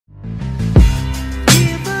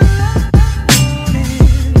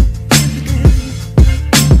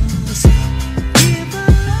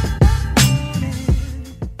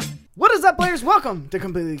gamers, welcome to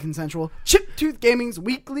Completely Consensual, Chiptooth Gaming's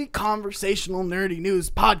weekly conversational nerdy news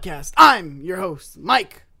podcast. I'm your host,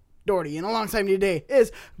 Mike Doherty, and alongside me today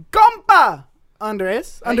is Compa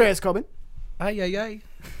Andres Coben. Ay.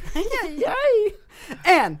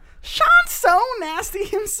 And Sean So Nasty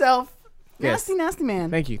himself. Yes. Nasty man.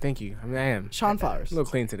 Thank you. I mean, I am. Sean Flowers. A little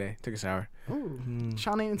clean today. Took a shower. Ooh.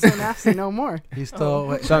 Sean ain't so nasty no more. He's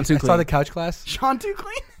still. Sean too I saw clean. the couch class. Sean too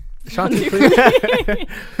clean? Sean too clean.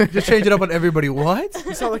 Just change it up on everybody. What?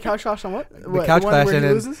 You saw the couch class on what? The couch one class where and he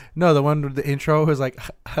then loses? no, the one with the intro was like,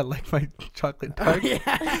 I like my chocolate dark, Yeah.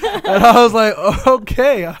 and I was like,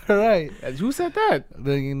 okay, all right. Who said that?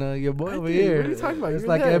 Then your boy I over did. here. What are you talking about? It's You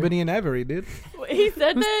were like there. ebony and ivory, dude. He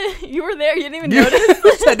said that? You were there. You didn't even You- notice?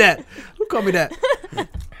 Who said that? Who called me that?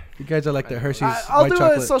 You guys are like the Hershey's I'll white do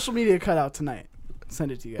chocolate. a social media cutout tonight.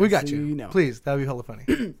 Send it to you guys. We got so you. you know. Please, that'd be hella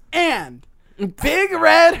funny. And Big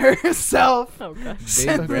Red herself, Oh, God.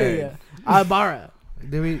 Cynthia Ibarra.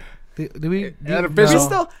 Do we? that no. official? We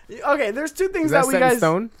still okay. There's two things Is that we set in guys.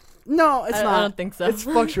 stone? No, it's I not. don't think so. It's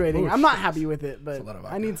fluctuating. Oh, I'm not happy with it, but a lot of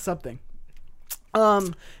I need something.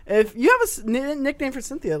 If you have a nickname for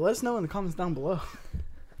Cynthia, let us know in the comments down below.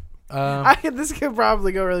 This could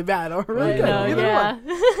probably go really bad or really I good. know, Either yeah.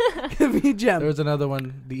 one could be gem. there was another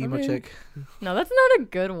one, the emo chick. No, that's not a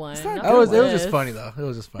good one. It's not Not good. It was the just list. funny though. It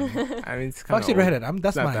was just funny. I mean, it's kind Foxy of Redhead.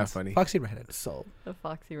 That's not mine. that funny. Foxy Redhead. Sold. The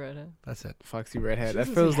Foxy Redhead. That's it. Foxy Redhead. That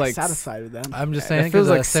She's feels like satisfied with them. I'm just That saying feels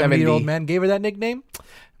because like a 70-year-old 70. man gave her that nickname.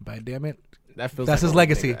 But damn it, that feels. that's like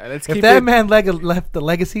his a legacy. thing. Let's if keep that it. man left the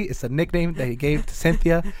legacy, it's a nickname that he gave to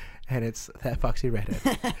Cynthia, and it's that Foxy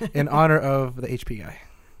Redhead in honor of the HP guy.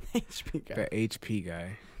 HP guy. The HP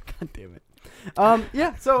guy. God damn it.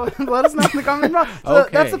 Yeah, so let us know in the comment below. So Okay.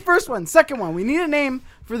 that's the first one. Second one, we need a name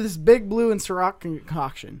for this Big Blue and Ciroc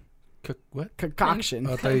concoction. What? Concoction.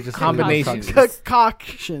 Oh, I thought you just said Combination.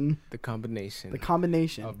 Concoction. The combination. The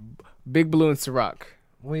combination. Of Big Blue and Ciroc.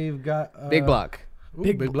 We've got Big Block. Ooh,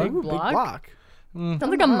 Big big Block. block. Big Block? block. Mm. Sounds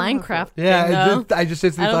like a Minecraft Yeah, thing, though. I just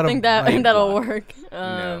instantly I thought don't think of Big that'll Block. work.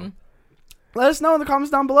 No. Let us know in the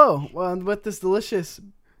comments down below what this delicious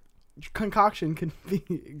concoction can be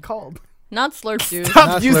called. Not slurp juice. Stop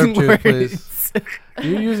Not using slurp juice, words. please.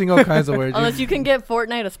 You're using all kinds of words. Unless you can get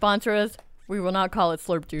Fortnite to sponsor us, we will not call it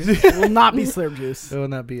slurp juice. It will not be Slurp Juice. It will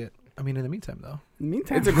not be it. I mean, in the meantime, though. In the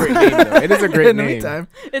meantime. It's a great name, though. It is a great in the name. meantime.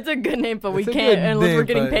 It's a good name, but we It's a can't good unless we're name,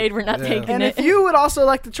 getting but- paid. We're not yeah. taking And it. if you would also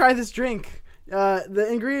like to try this drink, the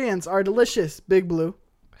ingredients are delicious. Big Blue.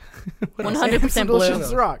 100% delicious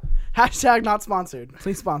blue. rock. Hashtag not sponsored.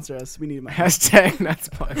 Please sponsor us. We need money. Hashtag not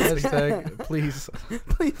sponsored. Hashtag, please.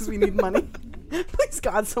 Please, we need money. Please,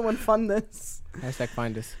 God, someone fund this. Hashtag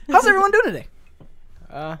find us. How's everyone doing today?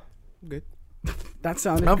 Good. That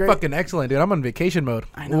sounded I'm great. fucking excellent, dude. I'm on vacation mode.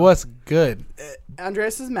 I know. What's good?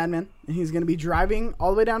 Andreas is Madman, and he's going to be driving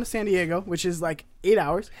all the way down to San Diego, which is like 8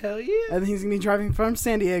 hours. Hell yeah. And then he's going to be driving from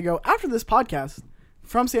San Diego after this podcast,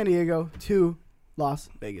 from San Diego to Las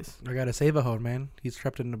Vegas. I gotta save a hoe, man. He's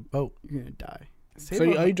trapped in a boat. You're going to die. So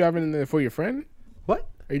are you driving in there for your friend? What?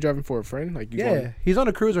 Are you driving for a friend? Like you Yeah, Going, he's on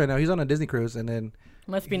a cruise right now. He's on a Disney cruise, and then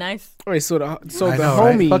Must be nice. wait, so the I the know,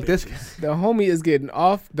 right? homie, Fuck this. the homie is getting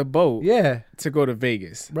off the boat Yeah, to go to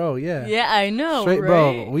Vegas. bro. Yeah. Yeah, I know, Straight, right?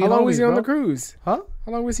 bro. We How long was homies, he on bro. the cruise? Huh?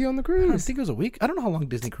 How long was he on the I cruise? think it was a week. I don't know how long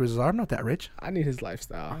Disney cruises are. I'm not that rich. I need his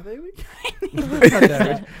lifestyle. Are they weak? I'm not that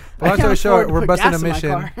rich. But long story short, we're busting a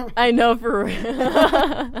mission. I know for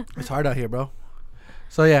real. It's hard out here, bro.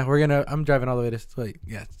 So yeah, I'm driving all the way to. Wait,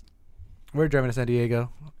 yeah, we're driving to San Diego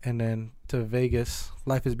and then to Vegas.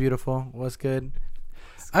 Life is beautiful. What's good?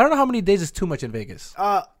 I don't know how many days is too much in Vegas.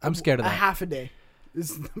 I'm scared of A that. half a day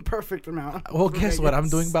is the perfect amount. Well, for guess what? I'm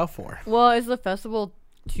Vegas. doing about 4, Well, is the festival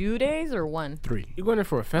 2 days or 1? 3. You going there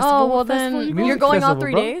for a festival? Oh, well Festival then you Music you're going all festival,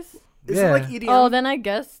 3 bro. days? Is Yeah. it like EDM? Oh, then I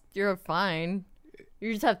guess you're fine.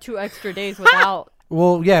 You just have 2 extra days without.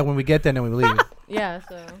 Well, yeah, when we get there, then we leave. Yeah,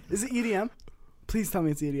 so. Is it EDM? Please tell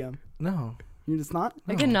me it's EDM. No, You're just not?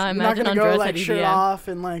 I No. cannot You're not imagine going to Andres go like at shirt EDM. off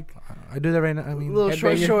and like I do that right now. I mean, little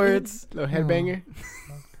short headbanger. shorts, Little headbanger.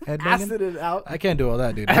 headbanging. acid it out, I can't do all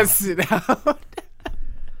that, dude. Acid out.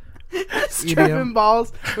 stripping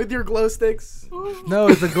balls with your glow sticks. No,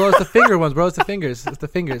 it's the finger ones, bro. It's the fingers. It's the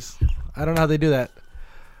fingers. I don't know how they do that.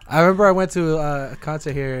 I remember I went to a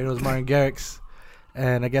concert here and it was Martin Garrix,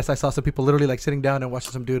 and I guess I saw some people literally like sitting down and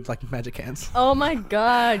watching some dudes like magic hands. Oh my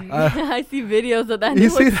god. I see videos of that. You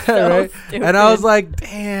It see looks that, so right? stupid. And I was like,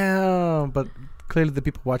 damn. But clearly the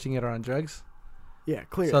people watching it are on drugs, Yeah,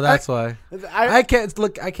 clear. so that's why I I can't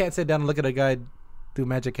look. I can't sit down and look at a guy do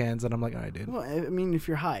magic hands, and I'm like, all right, dude. well, I mean, if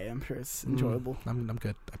you're high, I'm sure it's enjoyable. I'm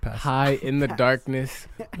good. I pass. High in the darkness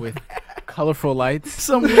with colorful lights.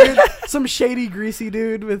 Some weird, some shady, greasy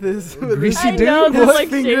dude with his Greasy I know, dude? this What? like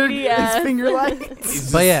finger, shady his ass. finger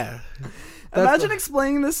lights. But yeah. That's Imagine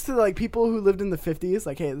explaining this to like people who lived in the 50s.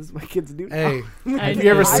 Like, hey, this is my kid's dude. Hey, I Have you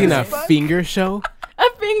ever know. seen a Fuck. finger show? A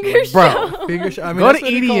finger Bro, show finger I mean, Go to that's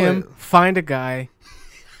what they call EDM, it. find a guy.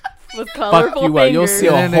 with Fuck colorful you up. You'll fingers. see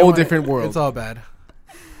a And then they whole want- different world. It's all bad.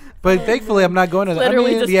 But thankfully, I'm not going to that. Literally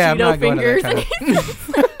I mean, just yeah, I'm Cheeto not going to fingers. that kind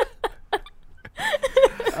of.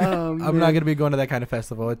 I'm not man. gonna be going to that kind of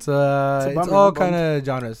festival. It's bummer, it's I'm all bummed. kind of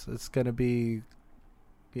genres. It's gonna be,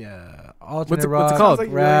 alternate What's rock. it called? Sounds like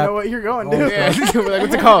you rap. really know what you're going, all dude. Yeah. Like,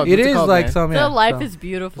 what's it called? It What's is called, like man? some. The Yeah, life so. is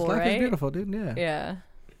beautiful, Life right? is beautiful, dude. Yeah. Yeah. Are Life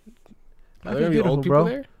there is gonna be beautiful, old people bro.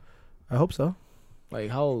 there? I hope so. Like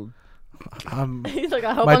how old? He's like,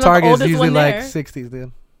 I hope My I'm not the target is oldest usually one like there. 60s,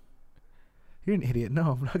 dude. You're an idiot.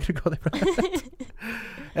 No, I'm not gonna go there.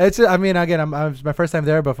 It's. I mean, again, it's my first time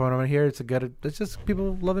there, but from when I'm here, it's a good. It's just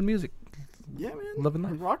people loving music, Yeah, man. loving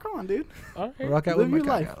life. Rock on, dude. All right. Rock out Live with my your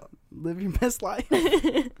cock life. out. Live your best life.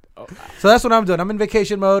 Oh, So that's what I'm doing. I'm in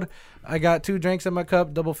vacation mode. I got 2 drinks in my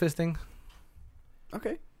cup, double fisting.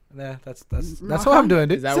 Okay. Yeah, that's Rock what I'm on. doing,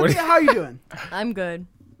 dude. Is that what? Cynthia, how you doing? I'm good.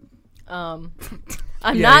 I'm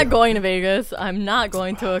Yeah, not yeah. going to Vegas. I'm not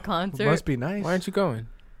going to a concert Must be nice. Why aren't you going?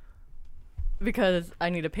 because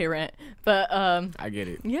I need to pay rent. But I get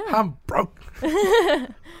it. yeah, I'm broke. I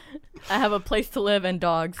have a place to live and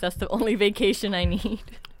dogs. That's the only vacation I need.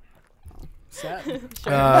 Sad.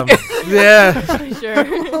 Yeah.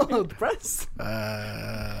 Sure. Depressed.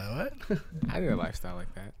 What? I need a lifestyle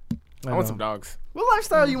like that. I know. want some dogs. What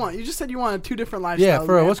lifestyle you want? You just said you wanted 2 different lifestyles. Yeah,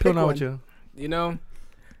 for real. man. What's going Pick on one. with you? You know,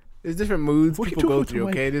 there's different moods What are you people doing go with the through.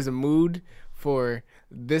 mic? Okay, there's a mood for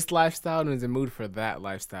this lifestyle and there's a mood for that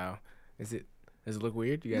lifestyle. Does it look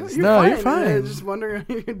weird? You guys? No, you're Yeah, fine. just wondering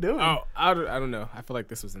how you're doing. Oh, I don't know. I feel like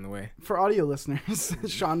this was in the way. For audio listeners,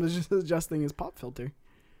 Sean was just adjusting his pop filter.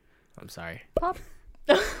 I'm sorry. Pop.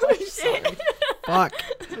 Oh shit! Fuck.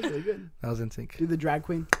 That was really good. That was in sync. Do the drag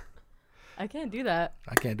queen. I can't do that.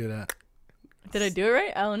 I can't do that. Did I do it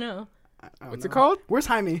right? I don't know. I don't What's know. it called? Where's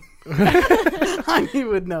Jaime? Jaime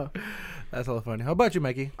would know. That's all funny. How about you,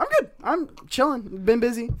 Mikey? I'm good. I'm chilling. Been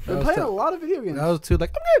busy. Been was playing tough. a lot of video games. I was too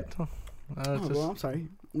like I'm good. Oh, well, I'm sorry.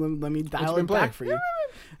 Let me dial been it back playing? for you.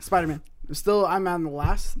 Spider-Man. Still, I'm on the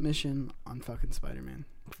last mission on fucking Spider-Man.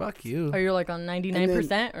 fuck you. Are you like on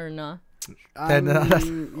 99% or no? Then, that's-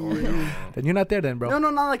 yeah. Then you're not there, then, bro. No,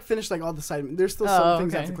 not like finished like all the side. There's still Oh, some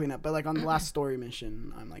things I have okay. to clean up, but like on the last story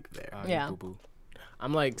mission, I'm like there. Yeah. Boo-boo.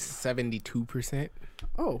 I'm like 72%.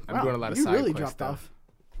 Oh, I'm wow. doing a lot of you side really quest dropped stuff.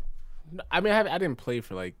 off. I mean, I didn't play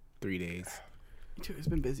for like 3 days. Me too. It's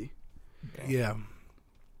been busy. Yeah.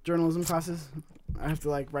 Journalism classes. I have to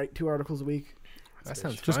like write 2 articles a week. That That's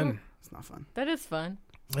sounds bitch. fun. It's not fun. That is fun.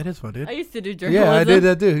 It is fun, dude. I used to do journalism. Yeah, I did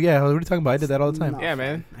that too. Yeah, what are you talking about? I did that all the time. No. Yeah,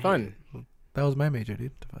 man. I hate Fun. That was my major,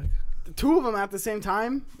 dude. The fuck? The 2 of them at the same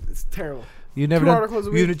time. It's terrible. You never 2 done. articles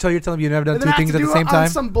a week. You're telling me you never done And then 2 I have things to at the do same on time.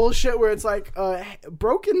 some bullshit where it's like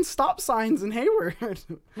broken stop signs in Hayward.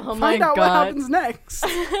 Oh my Find out what God. happens next.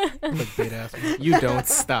 Like bait ass. You don't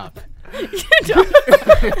stop.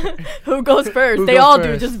 Who goes first? Who They goes all do,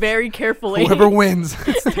 first? just very carefully. Whoever wins.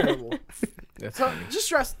 It's terrible. That's So funny. just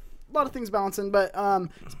stressed. A lot of things balancing, but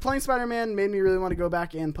playing Spider-Man made me really want to go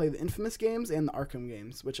back and play the Infamous games and the Arkham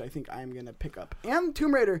games, which I think I'm gonna pick up. And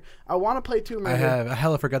Tomb Raider. I want to play Tomb I Raider. have. I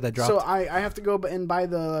hella forgot that dropped. So I have to go and buy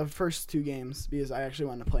the first 2 games because I actually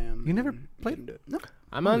want to play them. You never played- it? No.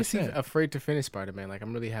 I'm Holy honestly shit. afraid to finish Spider-Man. Like,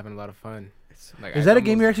 I'm really having a lot of fun. Like, Is that a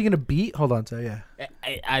game you're actually gonna beat? Hold on, so yeah.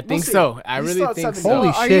 I think see. so. I You really still at think 70. so.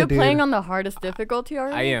 Holy So are shit, you dude. playing on the hardest difficulty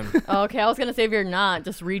already? I am. Oh, okay, I was gonna say if you're not,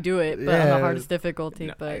 just redo it, but on Yeah. the hardest difficulty.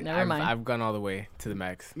 No, But never I've, mind. I've gone all the way to the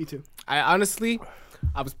max. Me too. I honestly,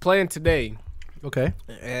 I was playing today, Okay.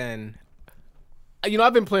 and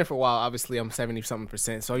I've been playing for a while. Obviously, I'm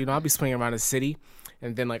 70-something%. So I'll be swinging around the city,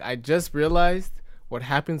 and then like I just realized what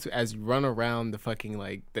happens as you run around the fucking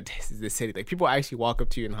like the city. Like people actually walk up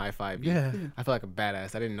to you and high five you. Yeah. I feel like a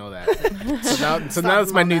badass. I didn't know that. so now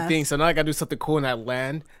it's my new mom-ass. thing. So now I gotta do something cool and I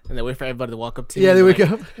land and then wait for everybody to walk up to me. Yeah, and they like, wake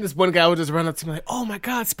up. This one guy would just run up to me like, "Oh my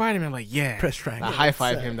God, Spider-Man!" I'm like, "Yeah." Press triangle. I high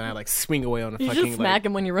five sick. him, then I like swing away on the you fucking just smack like.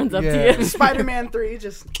 him when he runs up Yeah. to you. Spider-Man 3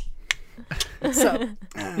 just. What's up? Do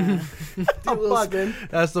a little spin.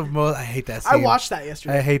 That's the most. I hate that scene. I watched that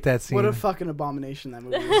yesterday. I hate that scene. What a fucking abomination that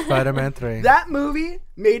movie is. Spider-Man 3. That movie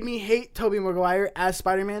made me hate Tobey Maguire as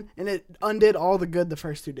Spider-Man, and it undid all the good the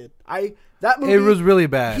first 2 did. That movie. It was really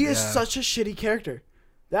bad. He is yeah. such a shitty character.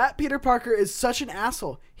 That Peter Parker is such an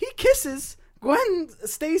asshole. He kisses Gwen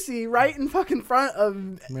Stacy right in fucking front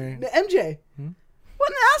of Mary. MJ. What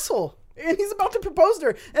an asshole! And he's about to propose to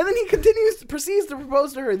her, and then he proceeds to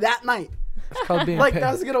propose to her that night. It's called being Like petty.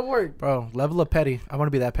 that's gonna work. Bro, level of petty. I want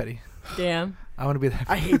to be that petty. Damn. I want to be that.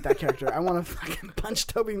 I hate that character. I want to fucking punch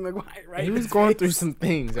Tobey Maguire right. He in was his going face. through some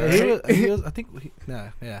things. He Alright? was, I think.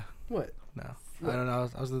 Yeah. What? No. I don't know.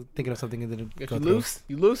 I was thinking of something and didn't Got go you through. loose?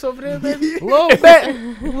 You loose over there, baby? A little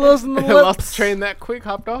bit. Loose in the Lost lips. the train that quick,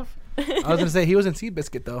 hopped off? I was gonna say he was in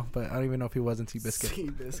Seabiscuit though, but I don't even know if he was in Seabiscuit.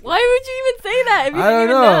 Seabiscuit. Why would you even say that if you I didn't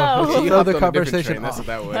don't know. even He Throw hopped the on a different conversation train, That's what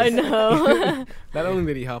that was. I know. Not only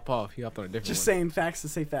did he hop off, he hopped on a different Just one. saying facts to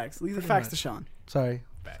say facts. Leave the Pretty facts much. to Sean. Sorry,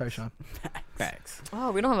 Facts. Sean. Facts.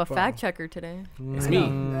 Oh, we don't have a Bro. fact checker today. It's me.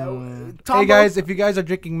 Hey Tombo- guys, if you guys are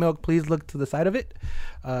drinking milk, please look to the side of it.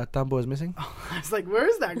 Tombo is missing. I was like, where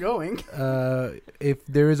is that going? If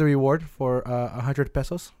there is a reward for 100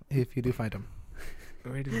 pesos, if you do find him.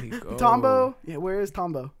 Where did he go? Tombo. Yeah, where is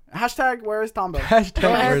Tombo? Hashtag where is Tombo? Hashtag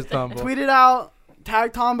Go ahead. where's Tombo? Tweet it out.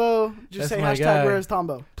 Tag Tombo. Just That's say my hashtag guy. where is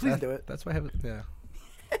Tombo. Please do it. That's why I have it. Yeah.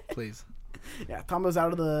 Please. Yeah, Tombo's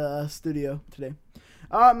out of the studio today.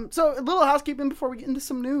 So a little housekeeping before we get into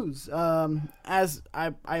some news. As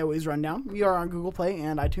I always run down, we are on Google Play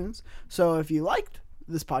and iTunes. So if you liked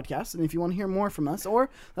this podcast and if you want to hear more from us, or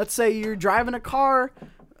let's say you're driving a car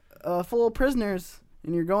full of prisoners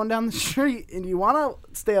and you're going down the street and you want to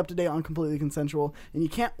stay up to date on Completely Consensual and you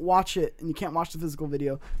can't watch it and you can't watch the physical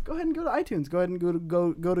video, go ahead and go to iTunes. Go ahead and go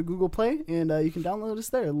to Google Play and you can download us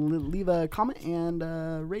there. Leave a comment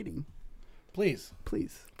and rating, Please.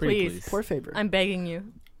 please. Pretty Please. Poor favor. I'm begging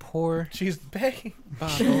you. Poor. She's begging.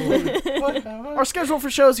 Our schedule for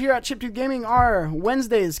shows here at Chiptooth Gaming are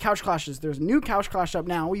Wednesdays, Couch Clashes. There's a new Couch Clash up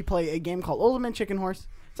now. We play a game called Ultimate Chicken Horse.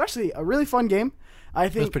 It's actually a really fun game. I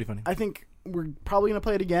think pretty funny. I think we're probably gonna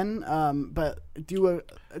play it again, but do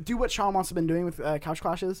what Sean wants to been doing with Couch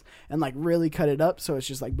Clashes and like really cut it up so it's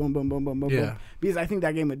just like boom, boom, boom, boom, boom, Yeah. boom. Because I think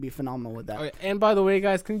that game would be phenomenal with that. Oh, and by the way,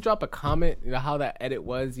 guys, can you drop a comment? You know how that edit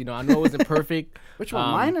was. You know, I know it wasn't perfect. Which one,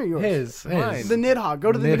 mine or yours? His. Mine. The Nidhogg.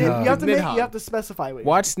 Go to the Nidhogg. You have to Nidhogg. you have to specify what.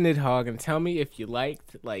 Watch Nidhogg and tell me if you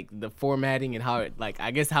liked like the formatting and how it I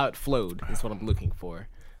guess how it flowed is what I'm looking for.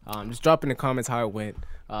 Just drop in the comments how it went.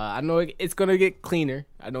 I know it's gonna get cleaner.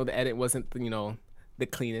 I know the edit wasn't the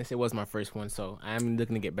cleanest. It was my first one, so I'm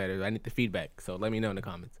looking to get better. I need the feedback, so let me know in the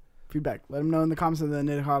comments. Feedback. Let them know in the comments of the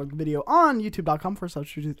Nidhogg video on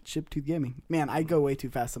youtube.com/Chiptooth Gaming. Man, I go way too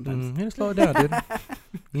fast sometimes. You need to slow it down, dude.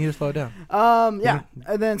 You need to slow it down. Yeah.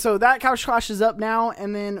 And then so that Couch Clash is up now,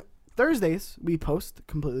 and then Thursdays we post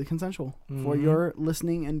Completely Consensual for your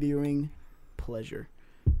listening and viewing pleasure.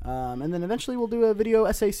 And then eventually we'll do a video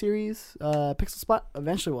essay series. Pixel Spot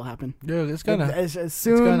eventually will happen. Dude, it's gonna. as It's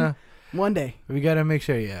soon gonna. one day. We gotta make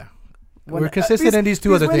sure. Yeah. When- We're consistent in these two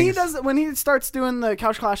because other things. when he starts doing the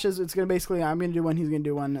Couch Clashes, it's gonna basically I'm gonna do one, he's gonna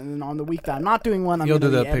do one, and then on the week that I'm not doing one, I'm You'll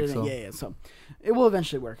gonna do be the editing. Pixel. Yeah. So it will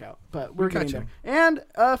eventually work out, but we're getting Gotcha. there. And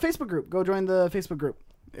Facebook group, go join the Facebook group.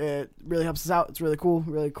 It really helps us out. It's really cool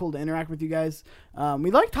to interact with you guys.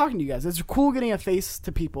 We like talking to you guys. It's cool getting a face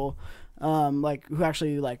to people. Like who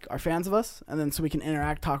actually like are fans of us, and then so we can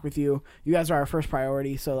interact, talk with you. You guys are our first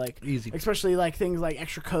priority, so like Easy. especially like things like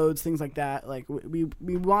extra codes, things like that. Like we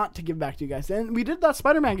want to give back to you guys, and we did that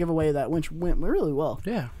Spider-Man giveaway that went really well.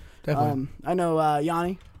 Yeah. Definitely. I know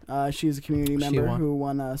Yanni, she's a community member won. who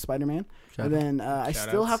won Spider-Man, Shout and out. then I Shout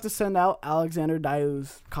still outs. have to send out Alexander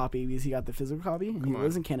Dayu's copy because he got the physical copy, and he Come on.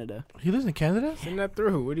 lives in Canada. He lives in Canada. Send that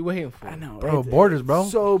through. What are you waiting for? I know, Bro, right? borders, bro.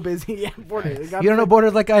 So busy, yeah, borders. You don't know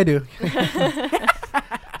borders like I do.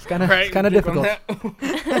 It's kind of Right, kind of click on difficult.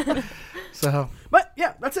 that. So But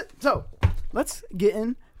yeah, that's it. So let's get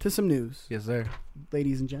into some news, yes, sir.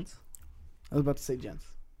 ladies and gents. I was about to say gents,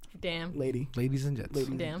 Damn. lady, Ladies and gents. ladies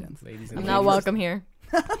Damn. and gents. Ladies and I'm gentlemen. not welcome here.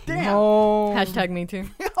 Damn. No. Hashtag me too.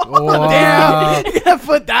 Wow. Damn. You gotta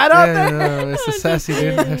put that out there. Yeah, it's a sassy,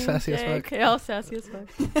 dude. It's sassy as Dang, fuck. okay, all sassy as fuck.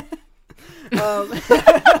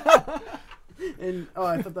 And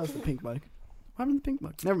I thought that was the pink mug. What happened to the pink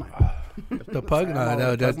mug? Never mind. The pug? I'm No, all no,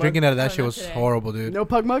 over dude, pug drinking out of mug? that Oh, shit not was today. horrible, dude. No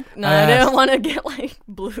pug mug. No, I I didn't asked. want to get like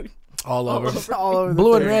blue. All over. All over.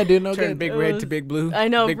 Blue and place. red, dude. No Turn good. big It red was- to big blue. I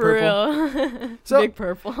know big for purple. real. So- Big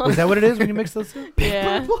purple. Is that what it is when you mix those two?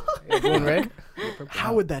 Yeah. Yeah, blue and red. Big purple.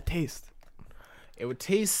 How would that taste? It would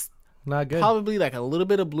taste Not good. probably like a little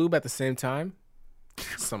bit of blue, but at the same time,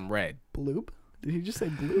 some red. Bloop? Did he just say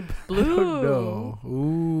bloop? Blue. No.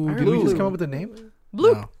 Ooh. I Did heard we just blue. come up with a name?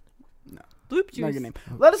 Bloop. No. Bloop Not a juice. good name.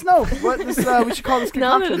 Let us know what this. We should call this No, concoction.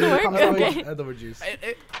 that doesn't in the work. comment Okay. section. Add the word juice.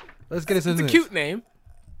 It- Let's get it. it's a cute name.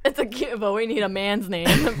 It's a cute, but we need a man's name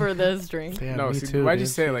for this drink. Yeah, No, me see, too, why'd you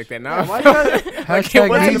dude. say it like that? Yeah, Now why you gotta- Hashtag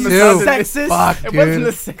wasn't me the too. misogynist. Sexist. Fuck, it wasn't dude.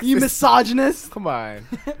 the sexist. You misogynist. Come on,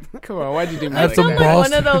 come on. Why'd you do me That's like some I'm that? like balls.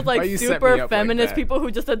 one of those Why like you set me super up like feminist that? people who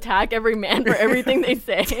just attack every man for everything they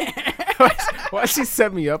say. Why'd she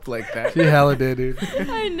set me up like that? She hella did, dude.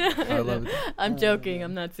 I know. I love it. I'm joking.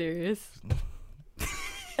 I'm not serious.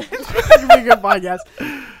 It's a pretty good podcast.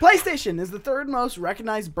 PlayStation is the third most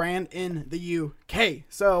recognized brand in the UK.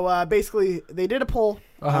 So basically, they did a poll.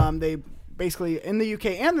 Uh-huh. They basically in the UK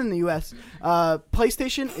and in the US,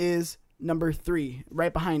 PlayStation is number 3,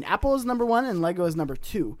 right behind Apple is number 1 and Lego is number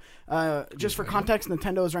 2. Just for context,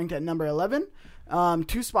 Nintendo is ranked at number 11,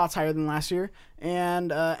 2 spots higher than last year, and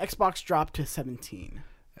Xbox dropped to 17,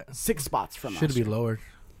 6 spots from Should last be year. lower.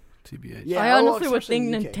 TBH. Yeah, I well, honestly would especially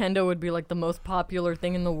think in the UK. Nintendo would be like the most popular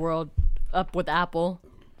thing in the world, up with Apple.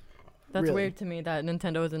 That's Really? weird to me that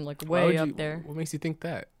Nintendo isn't like Why way would up you- there. What makes you think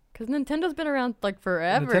that? Because Nintendo's been around like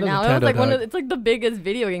forever Nintendo's now. Nintendo, It was like dog. it's like the biggest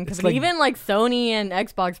video game It's company. like- Even like Sony and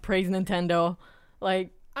Xbox praise Nintendo.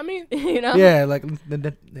 Like, I mean, you know? Yeah, like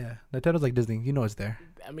Nintendo's like Disney. You know it's there.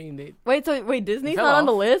 they. Wait, Disney's fell not on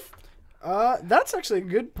the off. list? That's actually a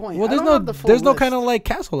good point. Well, I there's don't no have the full there's no list. kind of like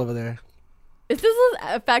castle over there. Is this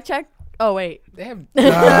a fact check? Oh wait, They have,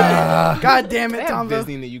 God damn they it, have Tombo.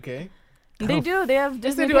 Disney in the UK. they do. They have Yes,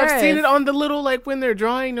 Disney they do. I've seen Paris. it on the little like when they're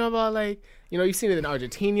drawing. You know about like you've seen it in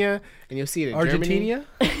Argentina and you'll see it in Germany. Argentina.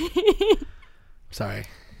 Sorry,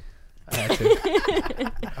 I had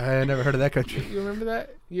to. I never heard of that country. You remember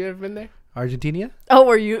that? You ever been there? Argentina. Oh,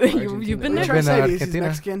 were you? Argentina. You've been What there? are you trying to Been to say? He's Argentina.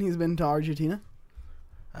 Mexican. He's been to Argentina.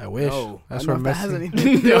 I wish. No. That's I where don't know if that has Messi.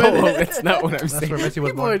 anything to do with No, it. that's not what I'm That's where saying. Messi was People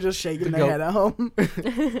are born. just shaking The their goat. head at home.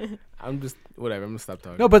 I'm just whatever. I'm gonna stop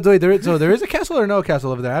talking. No, but wait, there is a castle or no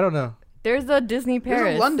castle over there? I don't know. There's a Disney There's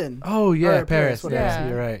Paris. a London. Oh yeah, Or Paris, Paris. whatever. Yeah, Yeah.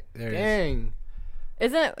 you're right. There it is. Dang.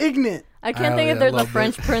 Isn't it? Ignit. I can't Oh, think yeah, if there's a love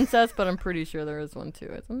French it. princess, but I'm pretty sure there is one too,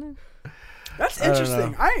 isn't there? That's I don't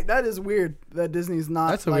interesting. know. That is weird that Disney's not.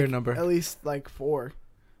 That's a like, weird number. At least like 4.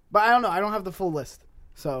 But I don't know. I don't have the full list.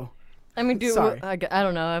 So I mean, Sorry. I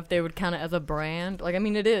don't know if they would count it as a brand. Like, I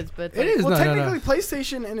mean, it is, but it's It like- is. well, No, no, no. technically,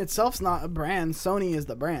 PlayStation in itself's not a brand. Sony is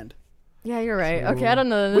the brand. Yeah, you're right. True. Okay, I don't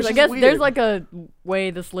know. Which I is guess weird. there's like a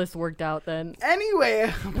way this list worked out then.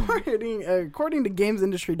 Anyway, according to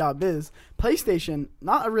GamesIndustry.biz, PlayStation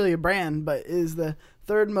not really a brand, but is the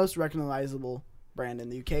third most recognizable brand in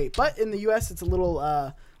the UK. But in the US, it's a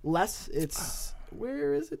little less. It's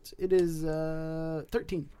where is it? It is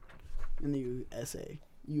 13 in the USA.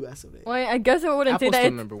 US of A. Well, I guess I wouldn't Apple's say that. still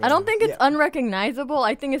It's, number I don't one. think it's Yeah. unrecognizable.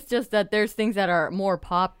 I think it's just that there's things that are more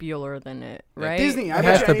popular than it, Like right? Disney. I It bet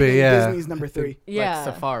has you to be, anything yeah. Disney's number 3. Yeah. Like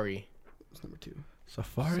Safari. It's number 2.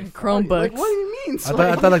 Safari. Chromebooks. Like, what do you mean?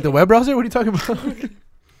 I thought like the web browser. What are you talking about?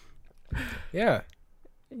 Yeah.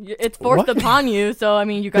 It's forced What? upon you. So I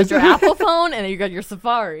mean, you got your Apple phone and then you got your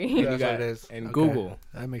Safari. You That's got what it is. And Okay. Google.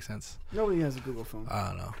 That makes sense. Nobody has a Google phone. I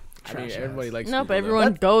don't know. I mean, Trash everybody ass. likes. No, Google, but though.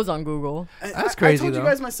 everyone goes on Google. That's I crazy, told you though.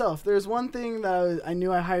 guys myself. There's one thing that I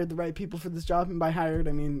knew I hired the right people for this job, and by hired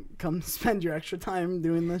I mean come spend your extra time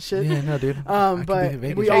doing this shit. Yeah, no, dude. But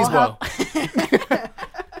we Pays all well.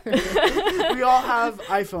 we all have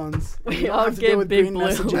iPhones. We don't all have to get deal with Big green Blue.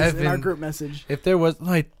 messages in our Evan. group message. If there was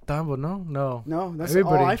like Dumbo, no. No, that's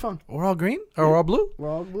Everybody. all iPhone. We're all green or we're all blue. We're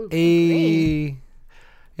all blue.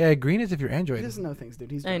 Yeah, green is if you're He Android. doesn't know things, dude.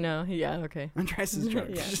 He's I know. Yeah. Okay. Andres is drunk.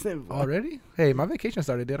 Yeah. Just saying- Already? Hey, my vacation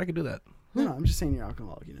started, dude. I can do that. No, I'm just saying you're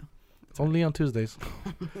alcoholic. You know. Only on Tuesdays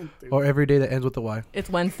Dude. or every day that ends with the Y. It's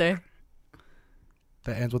Wednesday.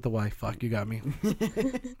 That ends with the Y. Fuck, you got me.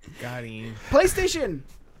 Got him. PlayStation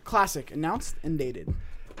Classic announced and dated.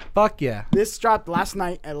 Fuck yeah. This dropped last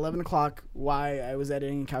night at 11 o'clock. Why I was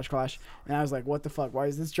editing Couch Clash, and I was like, "What the fuck? Why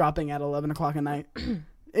is this dropping at 11 o'clock at night?"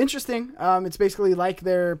 Interesting. It's basically like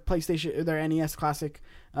their PlayStation, their NES Classic.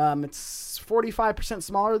 It's 45%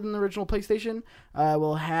 smaller than the original PlayStation.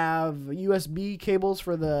 Will have USB cables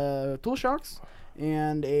for the DualShocks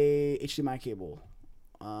and a HDMI cable.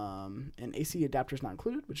 And AC adapters not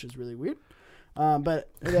included, which is really weird. But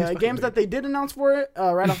the games that they did announce for it,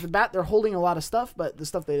 right off the bat, they're holding a lot of stuff. But the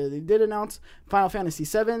stuff they did announce: Final Fantasy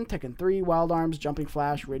VII, Tekken 3, Wild Arms, Jumping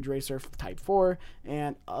Flash, Ridge Racer Type 4,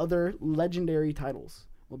 and other legendary titles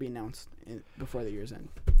will be announced before the year's end.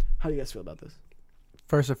 How do you guys feel about this?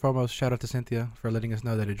 First and foremost, shout out to Cynthia for letting us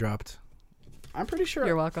know that it dropped. I'm pretty sure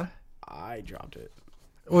You're welcome. I dropped it.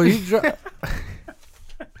 Well, you dropped.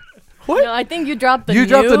 No, I think you dropped the You news.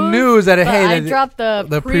 dropped the news that but hey, I that dropped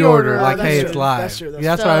the pre-order, Oh, like that's hey, true. it's live. That's true, that's Yeah,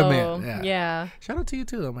 that's so, what I meant. Yeah. Shout out to you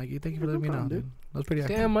too, though, Mikey. Thank you for letting me know, problem, dude. That was pretty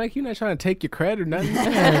active. Damn, Mike, you're not trying to take your credit or nothing.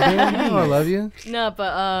 Yeah, dude, you know I love you. No,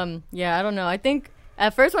 but yeah, I don't know. I think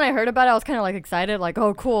At first, when I heard about it, I was kind of like excited, like,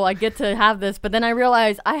 oh, cool, I get to have this. But then I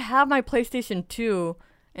realized I have my PlayStation 2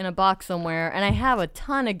 in a box somewhere, and I have a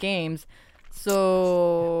ton of games.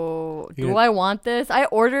 So, do I want this? I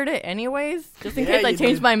ordered it anyways, just in case I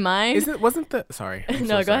changed my mind. Wasn't the sorry? I'm No,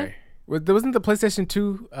 so go sorry. ahead. Wasn't the PlayStation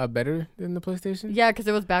 2 better than the PlayStation? Yeah, because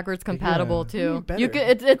it was backwards compatible too. better. You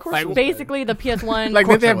could. It's Like- basically the PS1. Like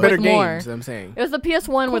they have with better more. games. I'm saying. It was the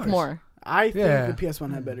PS1 with more. I think Yeah. the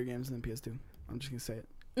PS1 had better games than the PS2. I'm just gonna say it.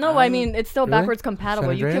 No, I mean it's still Really? backwards compatible.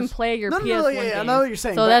 San You can Andreas? play your No, PS1 yeah, I games. know what you're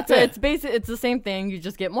saying. So but- that's it's basic. It's the same thing. You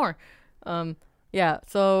just get more. Yeah.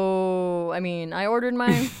 So I mean, I ordered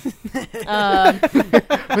mine.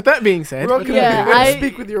 With that being said, Roku, Yeah, you gotta I-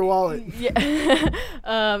 speak with your wallet. Yeah.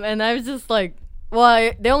 And I was just like,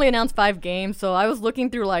 well, they only announced 5 games, so I was looking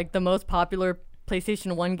through like the most popular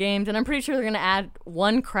PlayStation 1 games, and I'm pretty sure they're gonna add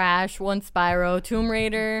 1 Crash, 1 Spyro, Tomb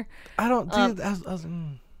Raider. I don't. Dude,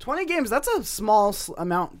 20 games, that's a small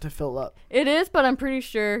amount to fill up. It is, but I'm pretty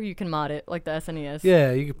sure you can mod it like the SNES.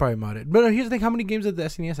 yeah, you could probably mod it. But here's the thing: how many games did the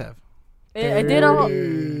SNES have? It did all.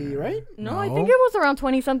 30, right? No, I No. think it was around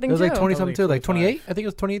 20 something It was too. like 20 something too, like 25. 28. I think it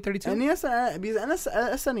was 28, 32. NES, because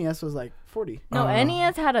SNES was like 40. No, Uh,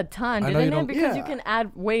 NES had a ton, I know you didn't it? don't- Because you Yeah. can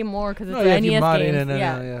add way more because it's No, the yeah, if you NES mod it, games. no,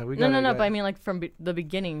 yeah. we No, got it, but I mean like from the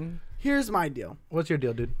beginning. Here's my deal. What's your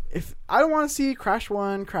deal, dude? If I don't want to see Crash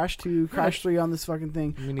 1, Crash 2, Crash 3 on this fucking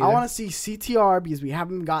thing, Me I neither. want to see CTR because we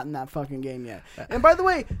haven't gotten that fucking game yet. And by the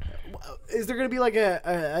way, is there going to be like a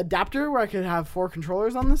adapter where I could have 4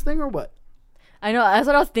 controllers on this thing or what? I know, that's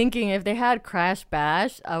what I was thinking. If they had Crash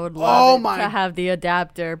Bash, I would love to have the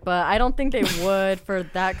adapter, but I don't think they would for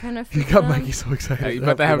that kind of You system. got Mikey so excited. you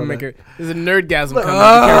about to have him make it. There's a nerdgasm Look, coming.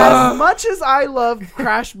 as much as I love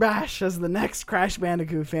Crash Bash as the next Crash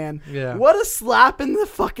Bandicoot fan, Yeah. what a slap in the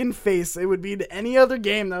fucking face it would be to any other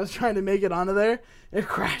game that was trying to make it onto there if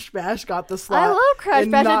Crash Bash got the slot. I love Crash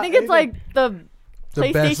and Bash. I not think it's anything. like the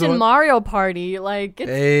The best PlayStation one? Mario Party. Like, it's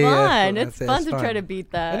Hey, fun. that's It's it, fun it's to fun. try to beat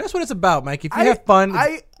And that. that's what it's about, Mike. If you have fun,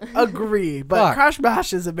 I agree, but Fuck. Crash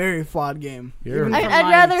Bash is a very flawed game. You're- even I'd from I'd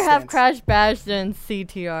my rather have stance. Crash Bash than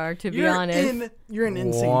CTR, to be honest. You're an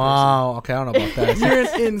insane wow. Okay, I don't know about that. person. You're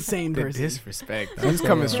an insane The person. disrespect. I'm just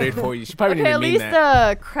coming straight for you. She probably Okay, didn't at mean least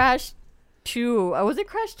that. Crash 2. Was it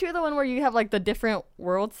Crash 2 the one where you have like the different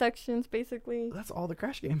world sections, basically? That's all the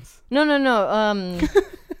Crash games. No.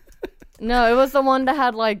 No, it was the one that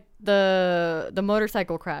had like the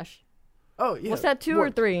motorcycle crash. Oh yeah. Was that 2 or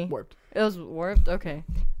Warped. 3? Warped. It was Warped. Okay,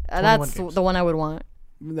 21 that's games. the one I would want.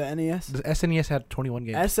 The NES. The SNES had 21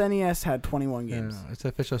 games. SNES had 21 games. Yeah, it's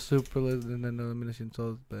official Super and then the Elimination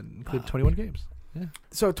Souls, but include 21 games. Yeah.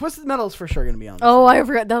 So Twisted Metal is for sure going to be on this. Oh, I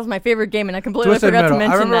forgot. That was my favorite game, and I completely Twisted forgot Metal. to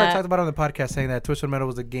mention I remember I that. talked about it on the podcast saying that Twisted Metal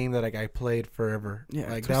was a game that I played forever. Yeah,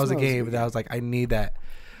 like Twisted that was a Metal is a game good that I game. was like, I need that.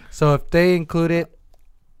 So if they include it,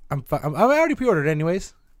 I already pre-ordered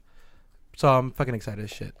anyways. So I'm fucking excited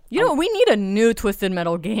as shit. You know, we need a new Twisted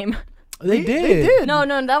Metal game. They did. No,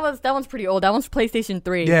 that one's pretty old. That one's PlayStation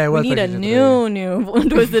 3. Yeah, it was we need a PlayStation new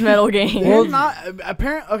Twisted Metal game. They're not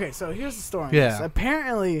apparent. Okay, so here's the story. on Yeah. this.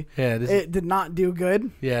 Apparently, Yeah, this it did not do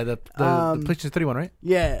good. yeah, the Um, PlayStation 3 one, right?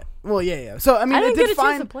 Yeah. Well, yeah. So I mean, I didn't it did get a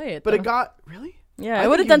fine, chance to play it, but though. it got really. Yeah, I it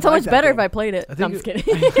would have think done you'd so like much that better game. if I played it. I No, I'm think just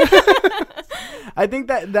kidding. I think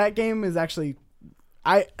that game is actually,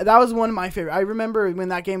 that was one of my favorite. I remember when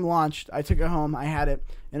that game launched. I took it home. I had it,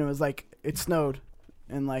 and it was like it snowed,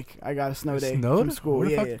 and like I got a snow It day snowed? from school. Where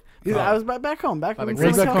the Yeah, fuck- yeah. Because Oh. I was back home, back By the in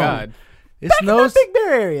grace Southern of California. God. It Back in that snows Big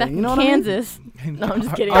Bear area. Back You in know what I mean? Kansas. No, I'm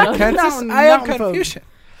just kidding. Arkansas. Mountain- I am mountain folk. confusion.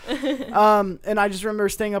 And I just remember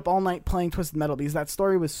staying up all night playing Twisted Metal because that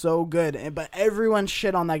story was so good. But everyone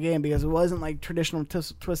shit on that game because it wasn't like traditional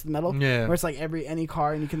Twisted Metal, Yeah. where it's like any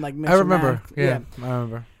car and you can like mix I and remember. match. Yeah, I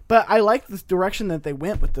remember. But I like this direction that they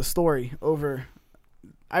went with the story over.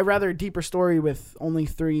 I'd rather a deeper story with only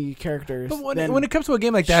 3 characters. But than, when it comes to a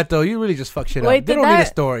game like that, though, you really just fuck shit Wait, up. They did don't need a that-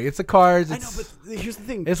 story. It's the cars. I know, It's, but here's the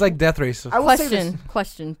thing. it's like Death Race. I will say this.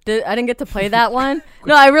 Question. I didn't get to play that one.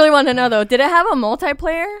 No, I really want to know though. Did it have a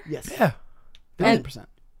multiplayer? Yes. Yeah. 100%.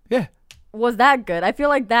 Yeah. Was that good? I feel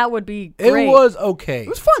like that would be It great. was okay. It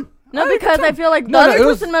was fun. No, I had a good because I time. feel like the No, other it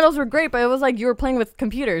was- Twisted Metals were great, but it was like you were playing with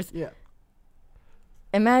computers. Yeah.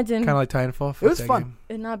 Imagine Kind of like Titanfall. It was fun.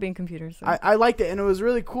 it not being computers. So. I liked it, and it was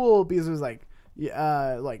really cool because it was like you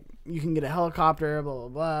can get a helicopter, blah blah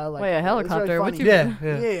blah. Like, Wait, a it was helicopter? really What funny. you- Yeah,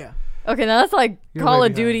 Yeah, yeah. yeah. Okay, now that's like You're Call way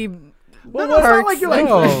of behind. Duty. No, it's not like you're like,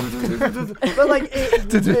 No. but like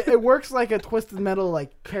it works like a Twisted Metal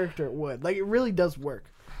like character would. Like it really does work.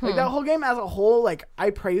 Like that whole game as a whole, like I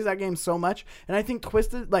praise that game so much, and I think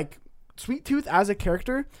Twisted like Sweet Tooth as a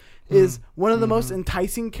character is one of the most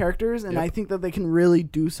enticing characters, and I think that they can really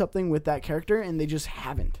do something with that character, and they just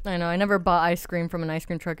haven't. I know. I never bought ice cream from an ice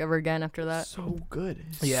cream truck ever again after that. So good.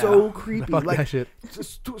 Yeah. So creepy. Fuck Like that shit.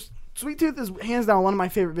 Sweet Tooth is hands down one of my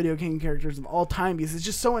favorite video game characters of all time because it's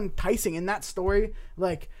just so enticing. In that story,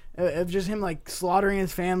 like of just him like slaughtering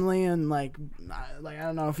his family and like I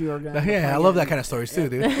don't know if you were gonna. Yeah, I love that kind of stories too,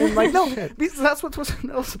 dude. And like no, because that's what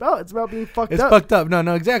it's about. It's about being fucked It's up. fucked up.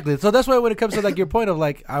 No, exactly. So that's why when it comes to like your point of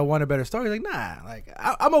like I want a better story, like nah, like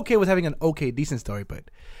I'm okay with having an okay, decent story, but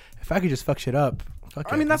if I could just fuck shit up,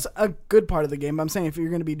 fuck I it. mean that's a good part of the game. But I'm saying if you're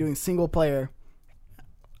gonna be doing single player,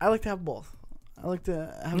 I like to have both. I like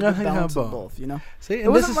to have a good balance of both. You know, See, it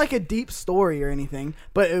wasn't like a deep story or anything,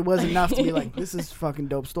 but it was enough to be like this is fucking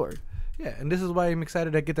dope story. yeah, and this is why I'm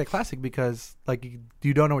excited to get that classic because like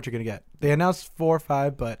you don't know what you're gonna get. They announced 4 or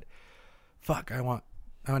 5, but fuck,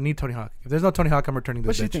 I need Tony Hawk. If there's no Tony Hawk, I'm returning What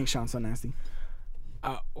this you bitch. think, Sean? So nasty.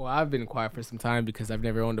 Well, I've been quiet for some time because I've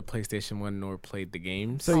never owned a PlayStation 1 nor played the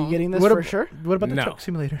games. So you getting this What for ab- sure? What about the No. truck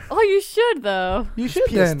simulator? Oh, you should though You It's should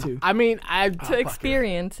then. PS2. I mean, to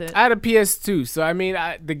experience it. I had a PS2, so I mean,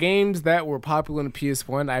 the games that were popular on the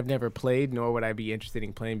PS1, I've never played, nor would I be interested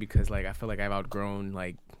in playing because, like, I feel like I've outgrown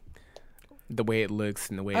like the way it looks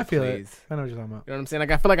and the way I it feel plays. it. I know what you're talking about. You know what I'm saying?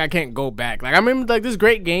 Like, I feel like I can't go back. Like, I remember like there's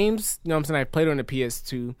great games. You know what I'm saying? I played on the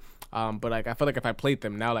PS2, but like I feel like if I played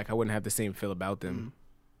them now, like I wouldn't have the same feel about them.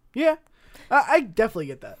 Yeah, I definitely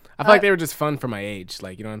get that. I feel like they were just fun for my age.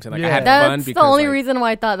 Like, you know what I'm saying? Like, I Yeah. had fun That's because the only like, reason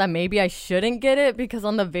why I thought that maybe I shouldn't get it because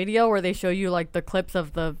on the video where they show you like the clips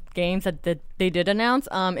of the games that they did announce,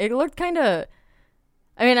 it looked kind of.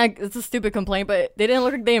 I mean, it's a stupid complaint, but they didn't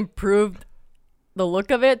look like they improved the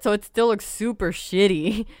look of it, so it still looks super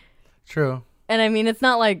shitty. True. And I mean, it's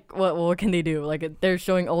not like what can they do? Like they're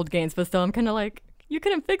showing old games, but still, I'm kind of like, you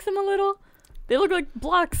couldn't fix them a little. They look like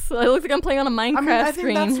blocks. It looks like I'm playing on a Minecraft I mean, I think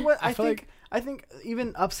screen. that's what I feel like- I think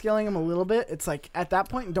even upscaling them a little bit, it's like at that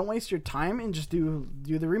point, don't waste your time and just do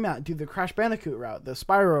the remount, do the Crash Bandicoot route, the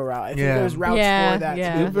Spyro route. I think Yeah. there's routes Yeah, for that.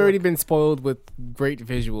 yeah. too. we've already been spoiled with great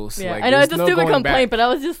visuals. Yeah, like, I know there's it's a no stupid going complaint, back. but I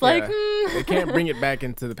was just like, Yeah. They can't bring it back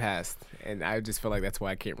into the past, and I just feel like that's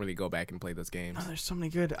why I can't really go back and play those games. Oh, there's so many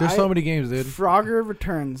good. There's so many games, dude. Frogger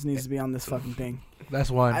Returns needs to be on this fucking thing.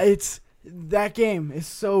 That's one. It's that game is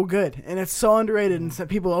so good and it's so underrated, and so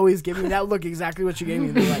people always give me that look exactly what you gave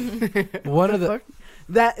me. They're like, One of the fuck?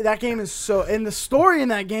 That game is so, and the story in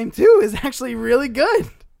that game too is actually really good.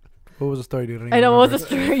 what was the story, dude? don't I even know what was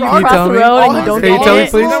remember. the story. You Can you cross tell the me? road All and you his don't Can you get tell me, it.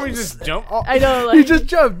 please? Now we just jump. All, I know. You Like, just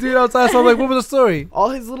jumped, dude, outside. So I'm like, what was the story? all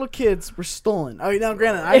his little kids were stolen. Oh, now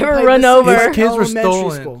granted, I They were played run this over. in His kids were elementary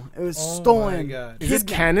stolen. School. It was Oh my stolen. God. Is this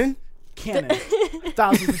Kidnapped. canon? Canon.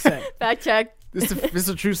 1000%. fact check. This is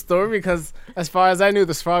a true story because as far as I knew,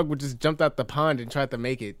 this frog would just jumped out the pond and tried to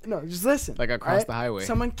make it No, just listen. like across the highway.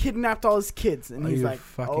 Someone kidnapped all his kids, and Are he's you like,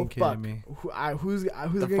 fucking "Oh kidding fuck, me? who's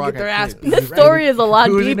gonna frog get their had ass kids. beat?" This right? story is a lot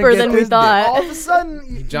Who's gonna deeper get than we this dick? All thought. of a sudden,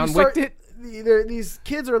 you John start- Wicked it. These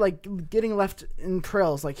kids are like getting left in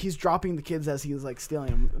trails. Like he's dropping the kids as he's like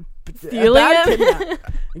stealing them. Stealing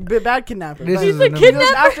Bad kidnapper. This But is he an goes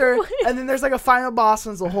kidnapper? after, and then there's like a final boss,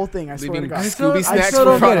 and it's the whole thing. I swear to Leaving God. still- Scooby I snacks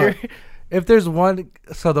still for don't get Frogger. it. If there's one,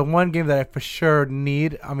 so the one game that I for sure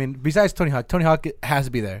need, I mean, besides Tony Hawk has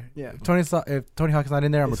to be there. Yeah. If Tony Hawk's not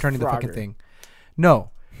in there, I'm It's returning the fucking Frogger. thing.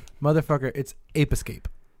 No, motherfucker, it's Ape Escape.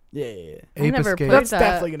 Yeah. I never played That's that.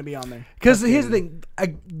 definitely gonna be on there. Because here's the thing,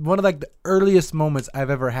 one of like the earliest moments I've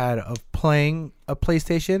ever had of playing a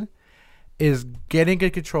PlayStation is getting a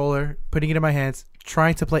controller, putting it in my hands,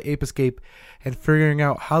 trying to play Ape Escape, and figuring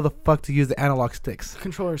out how the fuck to use the analog sticks. The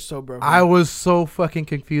controller's so broken. I was so fucking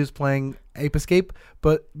confused playing Ape Escape,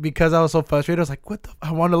 but because I was so frustrated, I was like, "What the?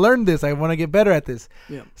 I want to learn this. I want to get better at this."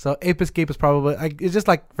 Yeah. So Ape Escape is probably it's just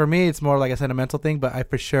like for me, it's more like a sentimental thing, but I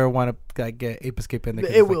for sure want to like get Ape Escape in there.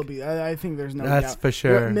 'cause It it's will like- be. I think there's no That's doubt. for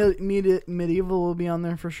sure. Medieval will be on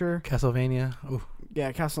there for sure. Castlevania. Ooh.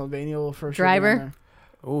 Yeah, Castlevania will for sure. Driver? Be on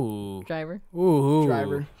Ooh. Driver. Ooh.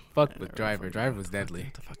 Driver. Fuck with Driver. Driver was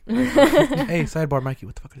deadly. Hey, sidebar, Mikey.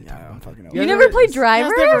 What the fuck are you there. Yeah, I talking don't about? fucking know. You never played Driver?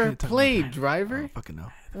 You guys never You're talking played about- I Driver? don't fucking know.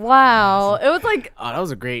 Wow. It was like, Oh, that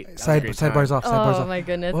was a great. that was a Side great sidebars time. off. Sidebars oh off. my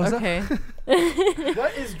goodness. What was that? Okay.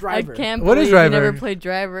 What is I Driver? can't What is believe you Driver? never played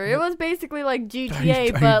Driver. It was basically like Are GTA,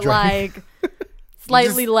 you but driving? like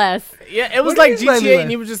slightly less. Yeah, it was What do you like mean slightly GTA, less?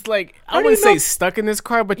 and you were just like I How do wouldn't you say know- stuck in this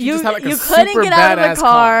car, but you You just had like a couldn't super get out of badass the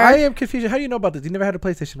car. I am confused. How do you know about this? You never had a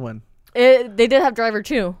PlayStation 1. They did have Driver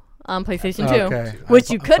 2 on PlayStation 2, Okay. which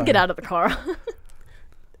I'm you could sorry. get out of the car.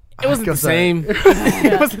 It wasn't the I'm sorry. same.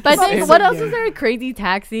 Yeah. But I think It's what a else game. is there? Crazy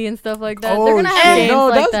Taxi and stuff like that. Oh, They're gonna have shit. games No,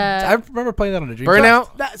 like that's- that. I remember playing that on the Dreamcast.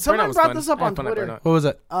 Burnout. That Burnout someone was brought fun. this up I had on fun at Twitter. Burnout. What was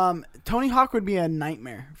it? Tony Hawk would be a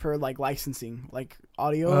nightmare for like licensing, like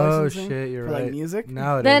audio Oh licensing shit, you're for right. like music.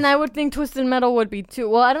 Nowadays. Then I would think Twisted Metal would be too.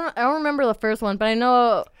 Well, I don't remember the first one, but I know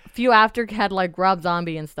a few after had like Rob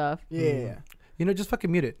Zombie and stuff. Yeah. You know, just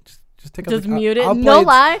fucking mute it. Just take Just out the, mute it. I'll play No it-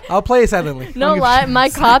 lie. I'll play it silently. I No don't give a lie, shit. my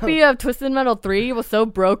copy of Twisted Metal 3 was so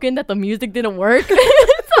broken that the music didn't work. So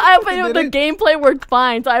I played it with the gameplay worked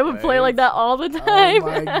fine. So I would play like that all the Oh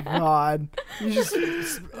time. my god! You just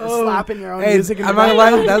Oh. slapping your own Hey, music. In I'm the not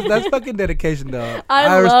gonna background. lie. That's fucking dedication, though. I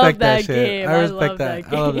love respect that that shit. game. I I respect love that.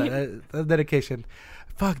 that I love game. that. That's dedication.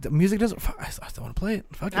 Fuck, the music doesn't. Fuck, I still want to play it.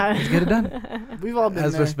 Fuck it. Let's get it done. We've all been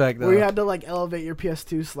That's there. respect, Where you though. had to like elevate your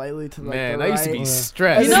PS2 slightly to like Man, the I used to right. be Yeah.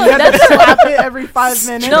 stressed. And You then know, you had to that's- slap it every 5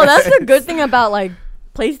 minutes. No, that's the good thing about like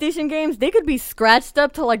PlayStation games. They could be scratched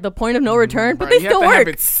up to like the point of no return, but Right, they you still have to have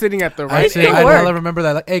work. it sitting at the I right still I work. never remember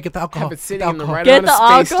that. Like, hey, get the alcohol. Have it Get sitting the in the alcohol. right Get amount the of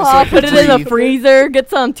space just so alcohol, it can put it in the breathe. freezer, get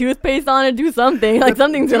some toothpaste on it, do something. Like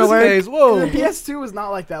something's gonna work. Days, whoa. The PS2 was not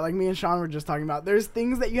like that. Like me and Sean were just talking about. There's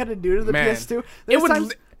things that you had to do to the Man. PS2. There's would times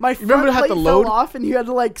li- my remember front how to plate load? fell off, and you had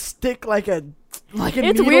to like stick like a It's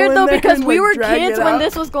needle weird in though there because and, we like, were drag kids it when out.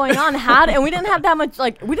 this was going on. And we didn't have that much we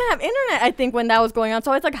didn't have internet. I think when that was going on.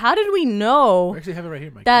 So it's like, how did we know We actually have it right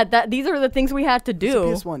here, Mike. that these are the things we had to It's a do?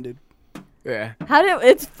 PS1, dude. Yeah. How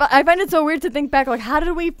did I find it so weird to think back. Like, how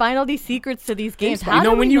did we find all these secrets to these games? How You know,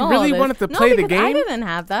 did when we you know really all this? wanted to No, play the because I game- didn't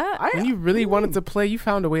have that. When you really wanted to play, you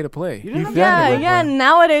found a way to play. You didn't have found Yeah, it. yeah.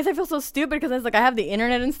 Nowadays, I feel so stupid because it's like I have the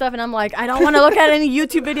internet and stuff, and I'm like, I don't want to look at any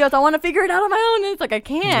YouTube videos. I want to figure it out on my own, and it's like I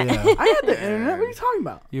can't. Yeah. I had the internet. What are you talking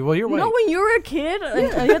about? Well, you're You right. know, when you were a kid,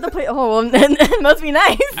 and you had to play. Oh, well, then it must be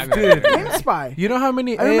nice. I know. Dude. GameSpy. You know how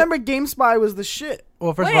many? I remember GameSpy was the shit.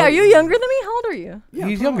 Well, first Wait, of all, are you younger than me? How old are you? Yeah,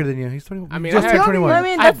 He's come younger on. than you. He's 21. I mean, just I turned have- 21. I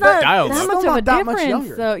mean, I that's have not dial-up. that Still much of not a that much difference.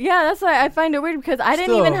 younger. So yeah, that's why I find it weird because I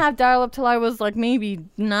didn't even Still. have dial-up till I was like maybe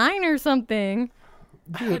 9 or something.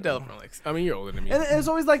 I had dial-up for, like, I mean, you're older than me. And it's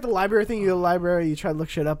always like the library thing. You go to the library, you try to look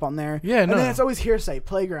shit up on there. Yeah, And no. then it's always hearsay.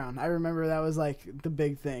 Playground. I remember that was like the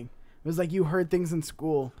big thing. It was like you heard things in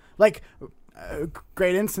school. Like,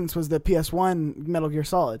 great instance was the PS1 Metal Gear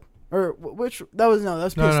Solid. Or which, that was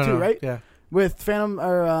PS2, no. right? Yeah. With Phantom,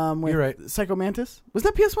 or with You're right. Psycho Mantis. Was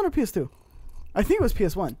that PS1 or PS2? I think it was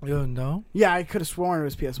PS1. No. Yeah, I could have sworn it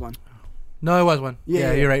was PS1. No, it was one. Yeah, Yeah,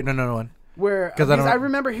 yeah. you're right. No, one. Where 'Cause I because I don't-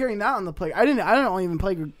 remember hearing that on the play. I don't even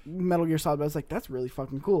play Metal Gear Solid, but I was like, that's really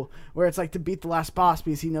fucking cool. Where it's like to beat the last boss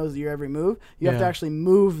because he knows your every move, you have to Yeah. actually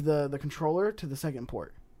move the controller to the second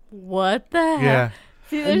port. What the heck? Yeah.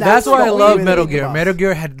 See, And there's That's like why I the love only way Metal to beat the Gear. boss. Metal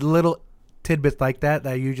Gear had little tidbits like that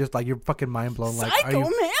you just like you're fucking mind blown. Like, are Psycho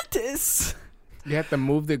you? Mantis. You have to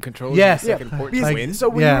move the controller Yes. to the second port to Because, win. so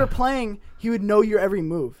when Yeah. you were playing, he would know your every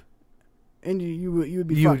move. And you would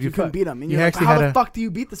be You fucked. would You be couldn't fucked. beat him. And You you're like, actually how had the to- fuck do you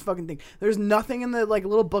beat this fucking thing? There's nothing in the like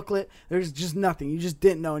little booklet. There's just nothing. You just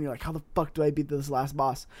didn't know, and you're like, how the fuck do I beat this last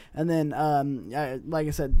boss? And then, like I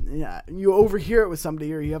said, you overhear it with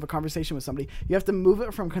somebody, or you have a conversation with somebody. You have to move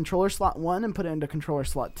it from controller slot 1 and put it into controller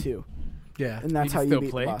slot 2, Yeah. and that's can how you still beat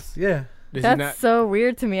play? the boss. Yeah. Does That's he not? so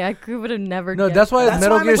weird to me. I would have never. No, guessed that's why that. That's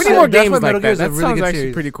Metal why I'm Gear. We excited. need more That's why games Metal like Gear that. is a That really sounds good actually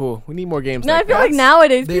series. pretty cool. We need more games No, like I feel that. like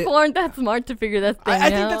nowadays They- people aren't that smart to figure that thing I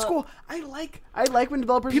think out. that's cool. I like when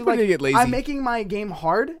developers People are like, need to get lazy. I'm making my game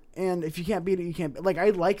hard, and if you can't beat it, you can't. Like,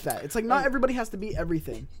 I like that. It's like not everybody has to beat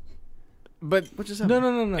everything. But Which is No.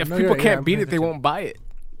 no, if no, people you're right, can't I'm beat paying it, they attention. won't buy it.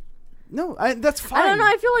 that's fine. I don't know.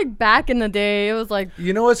 I feel like back in the day, it was like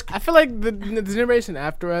You know what's? I feel like the generation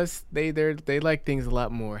after us, they like things a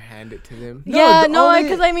lot more handed to them. No, yeah, the no, only-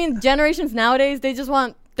 because I mean, generations nowadays they just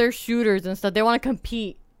want their shooters and stuff. They want to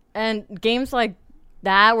compete, and games like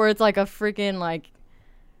that where it's like a freaking like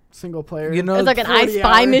Single player. You know, it's like an I 40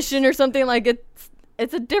 Spy hours. mission or something. Like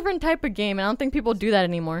it's a different type of game, and I don't think people do that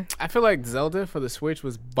anymore. I feel like Zelda for the Switch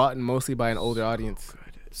was bought mostly by an older audience.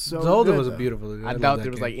 So Zelda good, was though. beautiful. I love doubt that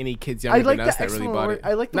there was game. like any kids I younger like than the us that really excellent bought work. it.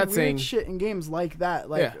 I like the Not weird saying shit in games like that,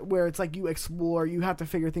 like Yeah. where it's like you explore, you have to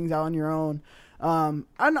figure things out on your own. I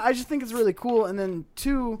don't know, I just think it's really cool. And then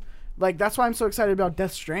 2, like that's why I'm so excited about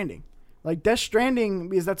Death Stranding. Like Death Stranding,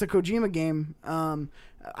 because that's a Kojima game.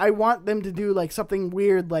 I want them to do like something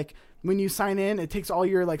weird, like when you sign in, it takes all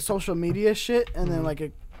your like social media shit, and then like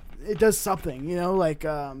it does something, you know, like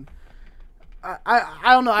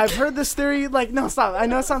I don't know. I've heard this theory. Like, no, stop. I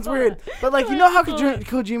know it sounds weird, but like, you know how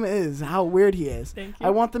Kojima is, how weird he is. Thank you.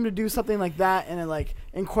 I want them to do something like that, and it like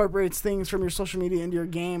incorporates things from your social media into your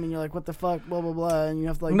game, and you're like, what the fuck, blah blah blah, and you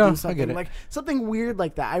have to like No, I do something get it. like something weird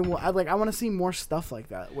like that. I want to see more stuff like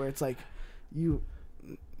that, where it's like you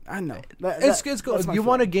I know. It's cool. that's my You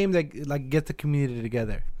want a feeling. game that like gets the community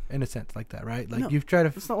together in a sense like that, right? Like No. you've tried to.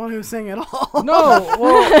 That's not what I was saying at all. No,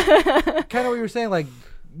 well, kind of what you were saying. Like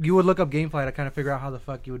you would look up GameFly to kind of figure out how the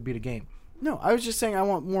fuck you would beat a game. No, I was just saying I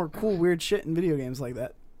want more cool, weird shit in video games like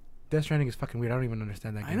that. Death Stranding is fucking weird. I don't even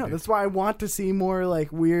understand that game. I know. dude. That's why I want to see more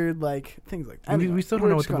like weird like things like that. We still don't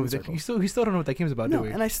know what the movie. We still don't know what that game's about, No, do we?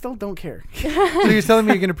 and I still don't care. So you're telling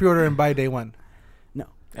me you're gonna pre-order and buy day one?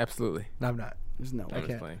 Absolutely. No, I'm not. There's no I'm way. just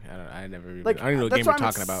can't. playing. I never even. Like I don't even know what that's game what you're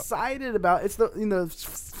I'm talking about. excited about. It's the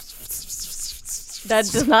That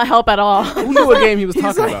does not help at all. Who knew what game he was He's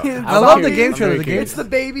talking like- about? I I'm love curious. the game I'm trailer, very the game- curious. It's the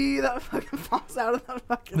baby that fucking falls out of the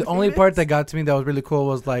fucking. The only fetus. part that got to me that was really cool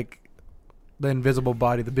was like the invisible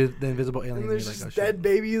body, the invisible alien. And there's You're just like, oh, dead shit.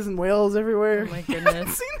 babies and whales everywhere. Oh my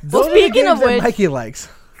goodness. Those are the speaking of games that which- Mikey likes.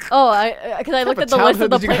 Oh, because I looked of at the list of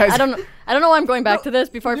childhood the. did you guys- I don't know why I'm going back No, to this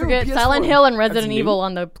before I new forget. PS4. Silent Hill and Resident new? Evil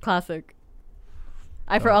on the classic.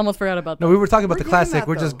 I almost forgot about that. No, we were talking about We're the getting classic. that,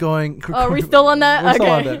 We're just though. going. Oh, are we still on that? We're still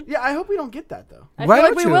on Okay. that. Yeah, I hope we don't get that though. I Why feel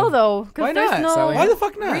like don't we you? will though, Why because there's not? no Silent Why the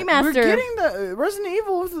fuck not? remaster. We're getting the Resident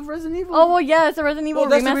Evil with the Resident Evil. Oh well, yeah, it's a Resident Evil Well,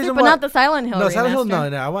 that's the remaster, reason but why- not the Silent Hill. No, Silent Hill.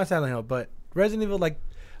 remaster. No, I want Silent Hill, but Resident Evil, like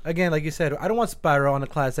again, like you said, I don't want Spyro on the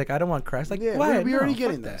classic. I don't want Crash. Like, yeah, why? we No, already fuck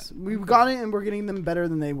getting that. this. We've got it, and we're getting them better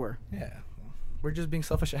than they were. Yeah, we're just being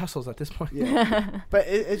selfish assholes at this point. Yeah, but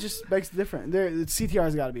it just makes it different.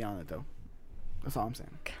 CTR's got to be on it though. That's all I'm saying.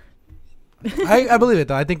 I believe it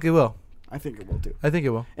though. I think it will. I think it will too. I think it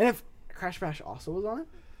will. And if Crash Bash also was on it,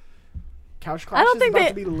 Couch I Crash don't is think about they-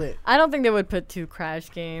 to be lit. I don't think they would put 2 Crash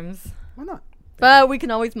games, Why not? but we can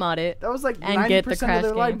always mod it. That was like And get the 90% of Crash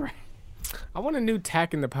their game. library. I want a new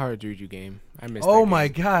Tack in the Power Juju game. I missed. Oh that my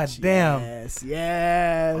game. god, damn! Yes.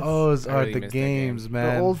 Those I are really the missed that game. games, the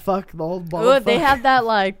man. old ball. Ooh, they have that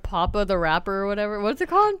like Papa the Rapper or whatever. What's it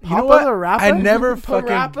called? You know Papa what? the Rapper? I never fucking.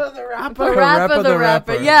 Parappa the Rapper. Parappa the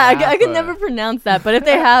Rapper. Yeah, I could Rapper. never pronounce that, but if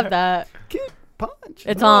they have that, Kick punch.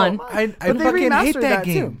 It's Oh, on. my. I But they fucking hate remastered that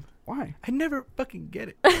too. game. Why? I never fucking get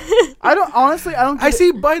it. I don't. Honestly, I don't. Get I it.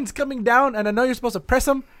 see buttons coming down, and I know you're supposed to press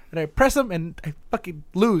them, and I press them, and I fucking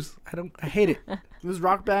lose. I hate it. It was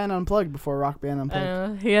Rock Band Unplugged before Rock Band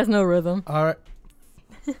Unplugged. he has no rhythm. All right.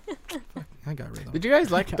 I got rhythm. Did you guys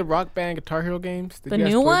like the Rock Band Guitar Hero games? Did The you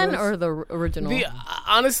guys new play one those? or the original? The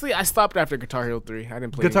honestly, I stopped after Guitar Hero 3. I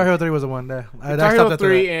didn't play Guitar any. Hero 3 was the one there. I Guitar stopped Hero after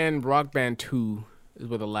 3 that. and Rock Band 2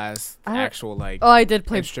 were the last I don't- actual like. Oh, I did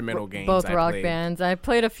play instrumental games both I rock played. bands. I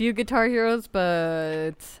played a few Guitar Heroes,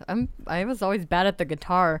 but I was always bad at the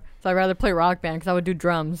guitar, so I'd rather play Rock Band because I would do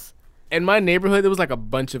drums. In my neighborhood, there was like a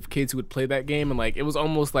bunch of kids who would play that game, and like it was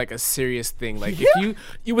almost like a serious thing. Like if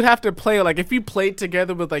you would have to play like if you played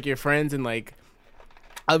together with like your friends and like.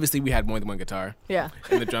 Obviously, we had more than one guitar Yeah.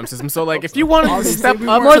 in the drum system. So, like, if you wanted to Obviously, step we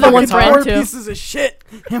up weren't More to than the one guitar, friend, Four too. pieces of shit,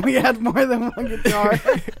 and we had more than one guitar.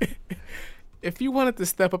 if you wanted to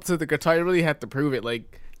step up to the guitar, you really had to prove it.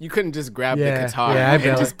 Like, you couldn't just grab the Yeah, guitar yeah, I and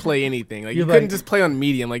bet. just play anything. Like, You're you couldn't like- just play on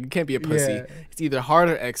medium. Like, you can't be a pussy. Yeah. It's either hard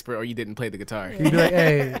or expert, or you didn't play the guitar. You'd be like,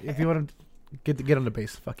 hey, if you want to get on the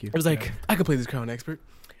bass, fuck you. It was like, I could play this guitar on expert.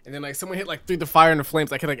 And then, like, someone hit, like, Through the Fire and the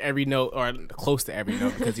Flames. I hit, like, every note, or close to every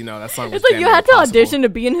note, because, you know, that song was It's like damn you near had to impossible. audition to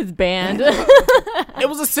be in his band. It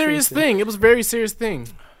was a serious thing. It was a very serious thing.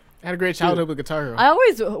 I had a great childhood with Guitar Hero. I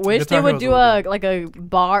always wish they Guitar would Hero's do a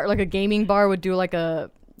bar, like a gaming bar would do like a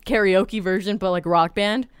karaoke version, but like Rock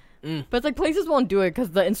Band. But it's like places won't do it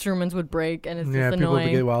because the instruments would break and it's Yeah, just people would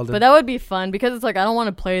annoying. get wilded. But that would be fun because it's like I don't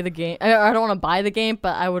want to play the game. I don't want to buy the game,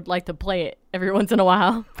 but I would like to play it every once in a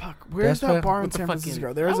while. Fuck, where's That's that fair. bar in What the San fucking-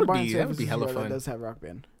 Francisco? There that is a would bar be- in San that would be Francisco hella that fun. does have Rock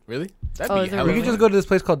Band. Really? That'd Oh, be is it hella We really? could fun. just go to this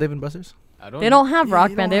place called Dave and Buster's. I don't They don't have Yeah, Rock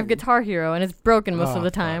you Band. They have don't- Guitar Hero, and it's broken most of Oh,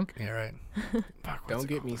 the time. fuck. Yeah, right. Fuck, what's Don't it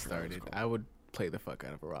get called? me What's it started. called? I would play the fuck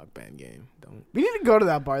out of a Rock Band game. Don't. We need to go to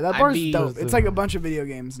that bar. That I'd bar's be- dope. It's like a bunch of video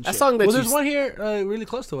games and That shit. song that Well, you there's one here really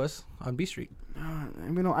close to us on B Street. We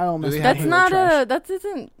don't. I don't. Do Mess they with have That's Hero not trash. a. That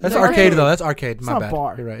isn't. That's they're arcade okay. though. That's arcade. It's My not bad.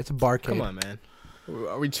 bar. You're right. It's a barcade. Come on, man.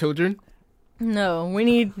 Are we children? No, we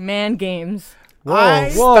need man games. Whoa, I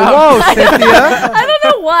whoa, stopped. whoa, Cynthia. I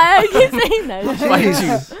don't know why I keep saying that. Why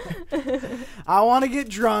did you? I want to get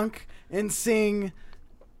drunk and sing.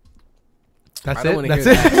 That's I don't it. wanna That's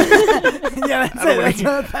hear it. Yeah, that's I don't it. wanna That's, hear-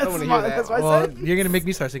 what, I don't that's, wanna my, hear that. that's what I Well, said. you're gonna make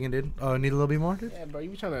me start singing, dude. Oh, need a little bit more, dude? Yeah, bro,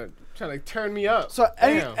 you trying to turn me up? So,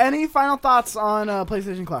 Damn. any final thoughts on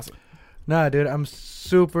PlayStation Classic? Nah, dude. I'm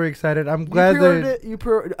super excited. I'm You glad pre-ordered that.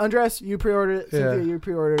 it. Andres, you pre-ordered it. Yeah. Cynthia, you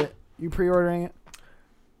pre-ordered it. You pre-ordering it?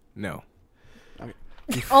 No.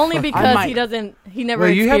 Only because might. he never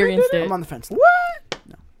Wait, you haven't experienced I'm it. on the fence. You're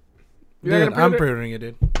Dude, not gonna I'm pre-order pre-ordering it,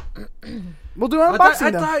 dude. We'll do an I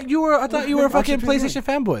unboxing. though. thought you were a Unboxing fucking pre-order. PlayStation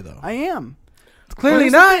fanboy though. I am. Clearly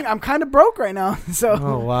Here's the not. thing, I'm kind of broke right now, so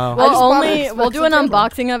Oh wow. I Well, just bought only an we'll do an Xbox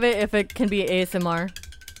unboxing of it if it can be ASMR.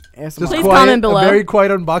 ASMR. Just Please quiet, comment below. A very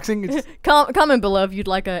quiet unboxing. It's Comment below if you'd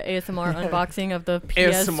like a ASMR unboxing of the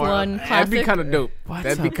PS1 That'd be classic. kind of dope. What's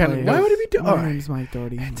That'd be up, kind of players? dope. Why would it be My Alright. name's Mike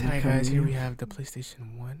Doherty. And tonight, guys, here we have the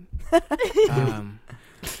PlayStation 1.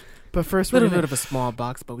 But first, A we're little gonna, bit of a small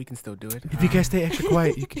box, but we can still do it. if you guys stay extra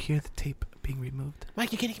quiet, you can hear the tape being removed.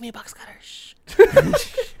 Mike, you can give me a box cutter. Shh.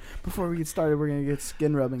 before we get started, we're gonna get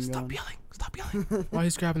skin rubbing Stop going. yelling. Stop yelling. While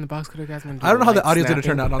he's grabbing the box cutter, guys, I'm gonna do I don't know how light the audio's gonna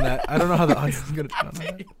snapping. turn out on that. I don't know how the audio's gonna turn out on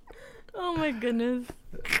that. Oh my goodness.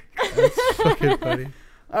 That's fucking funny.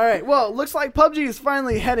 All right. Well, looks like PUBG is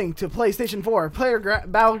finally heading to PlayStation 4.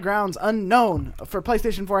 Battlegrounds Unknown for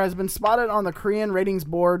PlayStation 4 has been spotted on the Korean ratings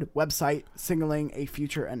board website, signaling a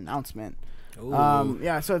future announcement. Ooh.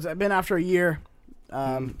 Yeah, so it's been after a year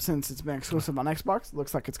since it's been exclusive on Xbox.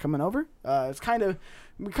 Looks like it's coming over.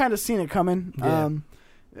 We kind of seen it coming. Yeah.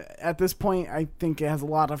 At this point, I think it has a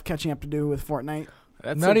lot of catching up to do with Fortnite.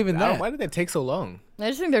 That's Not even I don't- that. Why did that take so long? I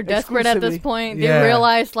just think they're desperate at this Exclusivity. point. They Yeah.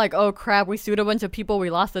 realized, like, oh crap, we sued a bunch of people, we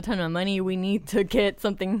lost a ton of money, we need to get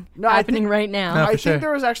something No, I happening think- right now. No, I for think sure.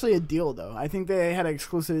 there was actually a deal though. I think they had an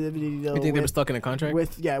exclusivity deal. You think they were with, stuck in a contract?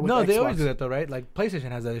 with No, they always Xbox. do that though, right? Like PlayStation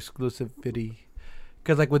has that exclusivity.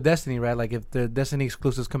 Because like with Destiny, right? Like if the Destiny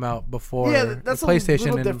exclusives come out before Yeah, that's the a PlayStation,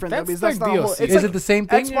 little and different. That's That means like not a whole- DLC. it's is like it the same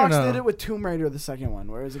thing? or Xbox no? did it with Tomb Raider, the second one,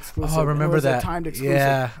 where it was exclusive. Oh, I and remember it was that. A timed exclusive.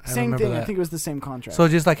 Yeah, I Same remember thing. I that. think it was the same contract. So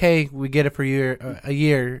just like, hey, we get it for a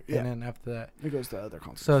year, Yeah. and then after that. it goes to other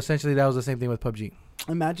consoles. So essentially, that was the same thing with PUBG,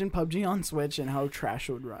 Imagine PUBG on Switch and how trash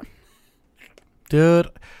it would run. dude.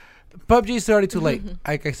 PUBG is already too late.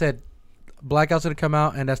 Like I said, Blackout's gonna come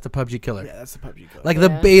out, and that's the PUBG killer. Yeah, that's the PUBG code. Like the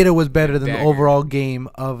Yeah. beta was better than the Dagger. overall game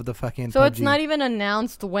of the fucking. So PUBG. it's not even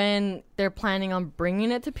announced when they're planning on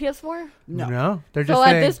bringing it to PS4? no. They're just So at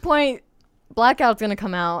saying. this point, Blackout's going to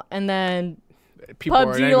come out, and then People are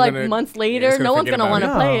not PUBG, even like, gonna- months yeah, later, just no one's forget going to about want it.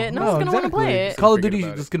 to play it. No one's going to want to play exactly. it. Call of Forget Duty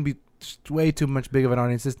about is just gonna be just way too much big of an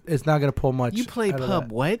audience. It's not gonna pull much. You play out of pub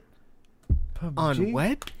that. what? PUBG? On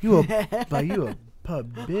what? You a like, you a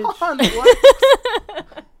pub bitch. On what?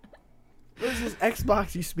 What is this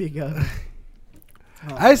Xbox you speak of?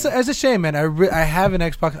 Oh, It's a shame, man. I have an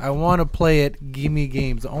Xbox. I want to play it. Give me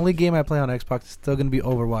games. The only game I play on Xbox is still gonna be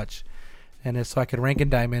Overwatch, and it's so I can rank in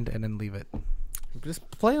Diamond and then leave it. Just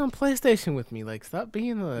play on PlayStation with me. Like, stop being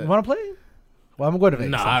You a. want to play? Well, I'm going to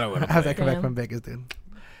Vegas. Nah, I don't wanna I have to play. come back Damn. from Vegas, dude.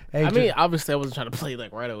 Hey, I mean, obviously, I wasn't trying to play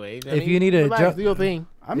like right away. If you need a relax, do your thing.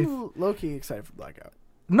 I'm low key excited for Blackout.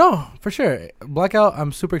 no, for sure. Blackout.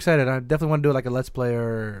 I'm super excited. I definitely want to do like a Let's Play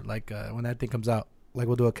or like when that thing comes out. Like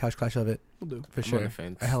we'll do a couch clash of it We'll do. for I'm sure. on the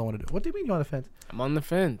fence. I hella want to do. What do you mean you on the fence? I'm on the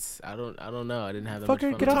fence. I don't know. I didn't have that much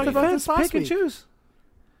Fucker, fun get with off the talking about it. fence. this last Pick and week. choose.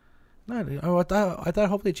 No, I thought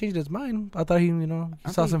hopefully it changed his mind. I thought he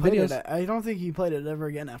I saw think some he played videos. it. I don't think he played it ever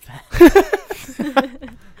again after that.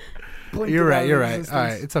 Blinked You're it right. out of You're right. existence. All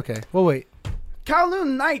right, it's okay. We'll wait.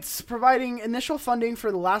 Kowloon Knights providing initial funding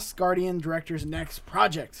for the Last Guardian director's next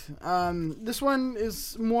project. This one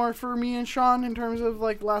is more for me and Sean in terms of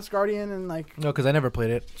like Last Guardian and like. No, because I never played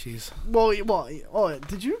it. Jeez. Oh,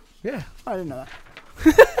 did you? Yeah, I didn't know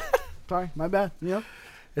that. Sorry, my bad. You know,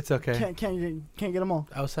 it's okay. can't get them all.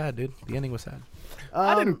 I was sad, dude. The ending was sad.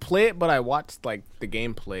 I didn't play it, but I watched like the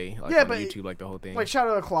gameplay, like Yeah, on but- YouTube, like the whole thing. like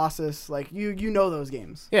Shadow of the Colossus. Like you know those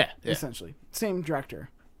games. yeah. Essentially, same director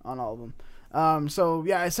on all of them. So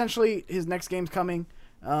yeah, essentially his next game's coming.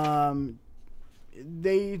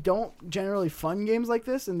 They don't generally fund games like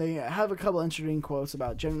this, and they have a couple interesting quotes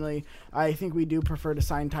about generally. I think we do prefer to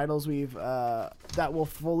sign titles that will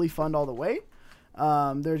fully fund all the way.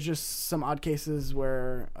 There's just some odd cases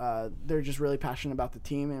where they're just really passionate about the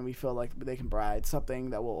team, and we feel like they can provide something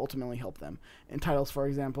that will ultimately help them. In titles, for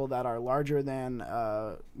example, that are larger than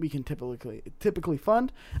we can typically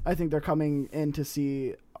fund, I think they're coming in to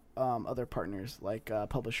see other partners like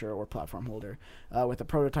publisher or platform holder with a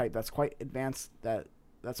prototype that's quite advanced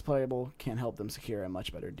that's playable can help them secure a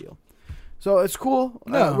much better deal. So it's cool.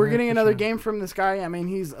 No, We're getting for another sure. game from this guy. I mean,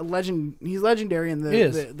 he's a legend. He's legendary in He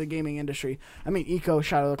is. the gaming industry. I mean, Eco,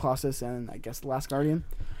 Shadow of the Colossus, and I guess The Last Guardian.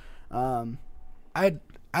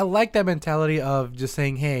 I like that mentality of just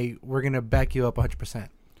saying, "Hey, we're gonna back you up 100%."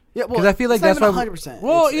 Yeah, well, 'Cause I feel like it's not that's even why- 100%.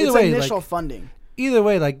 Well, it's, either it's way, initial like- funding. Either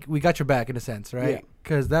way, like we got your back in a sense, Yeah. right?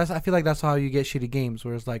 Because I feel like that's how you get shitty games,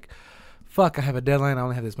 where it's like, "Fuck, I have a deadline. I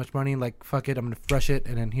only have this much money. Like, fuck it, I'm gonna rush it,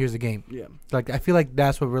 and then here's the game." Yeah. Like, I feel like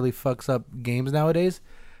that's what really fucks up games nowadays,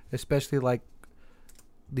 especially like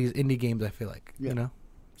these indie games. I feel like Yeah. you know,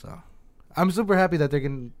 so I'm super happy that they're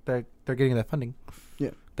getting that funding.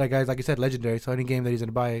 Yeah. That guy's, like you said, legendary. So any game that he's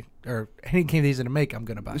gonna buy or any game that he's gonna make, I'm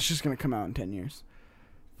gonna buy. It's just gonna come out in 10 years.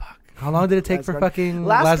 How long did it take Last for Guardian. fucking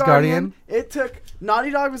Last Guardian? It took Naughty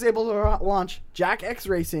Dog was able to launch Jack X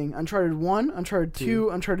Racing, Uncharted 1, Uncharted 2,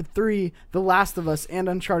 Uncharted 3, The Last of Us, and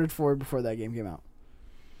Uncharted 4 before that game came out.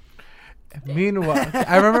 Meanwhile,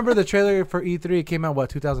 I remember the trailer for E3. It came out, what,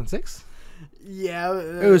 2006? Yeah.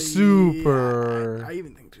 It was super. Yeah, I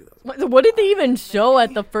even think 2000. What did they even show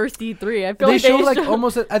at the first E3? I feel They like showed like showed-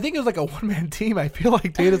 almost. I think it was like a one-man team. I feel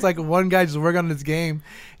like, dude, it's like one guy just working on this game.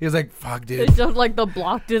 He was like, "Fuck, They dude." showed like the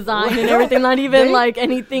block design and everything, not even They- like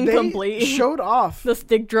anything They complete. showed off. The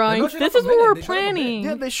stick drawings. showed This off is a what minute. we're They showed off a bit. planning.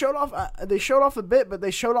 Yeah, they showed off. They showed off a bit, but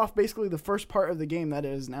they showed off basically the first part of the game that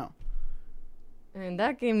it is now. And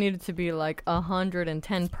that game needed to be like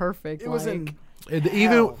 110 perfect. It was like, in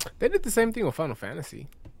Even hell. They did the same thing with Final Fantasy.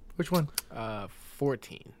 which one?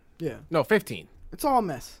 14. Yeah, No, 15. it's all a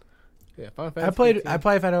mess. Yeah, Final Fantasy.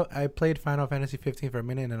 I played Final Fantasy 15 for a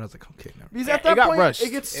minute, and then I was like, okay, never. Because Yeah, at that it got point, rushed. it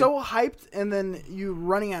gets so hyped, and then you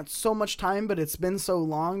running at so much time, but it's been so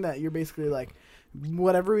long that you're basically like,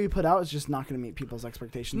 whatever we put out is just not going to meet people's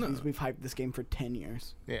expectations because we've hyped this game for 10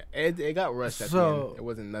 years. Yeah, it got rushed at the So, end. It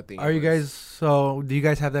wasn't nothing. Are It you was- guys? So do you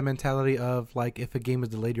guys have that mentality of like, if a game is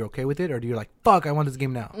delayed, you're okay with it, or do you like, fuck, I want this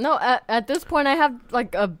game now? No, at this point, I have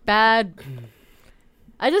like a bad.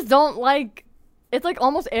 I just don't like. It's like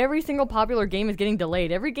almost every single popular game is getting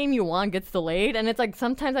delayed. Every game you want gets delayed, and it's like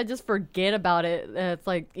sometimes I just forget about it. It's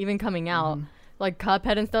like even coming out, like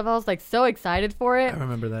Cuphead and stuff. I was like so excited for it. I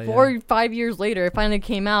remember that. 4 or 5 years later, it finally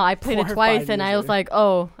came out. I played 4 it or twice, 5 and years I was later. like,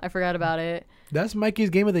 "Oh, I forgot about it." That's Mikey's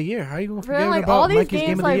game of the year. How are you gonna forget Like about all these Mikey's games,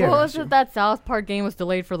 game of the like year? what was it? That South Park game was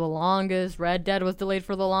delayed for the longest. Red Dead was delayed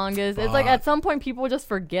for the longest. It's like at some point people just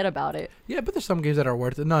forget about it. Yeah, but there's some games that are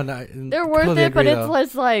worth it. No, They're worth it, but it's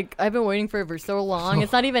just like I've been waiting for it for so long.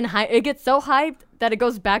 It's not even hype. It gets so hyped that it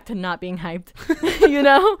goes back to not being hyped. You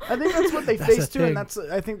know? I think that's what they That's face the too, and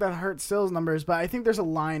thing. I think that hurts sales numbers. But I think there's a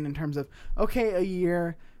line in terms of okay, a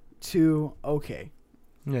year to okay.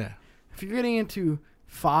 Yeah. If you're getting into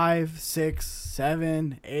 5, 6,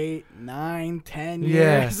 7, 8, 9, 10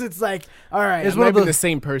 Yeah. years, it's like all right. It's I'm one not of even those- the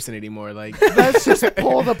same person anymore. Like, Let's just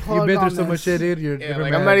pull the plug. You've been through on so much this. shit, dude. You're yeah,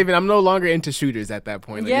 different like man. I'm no longer into shooters at that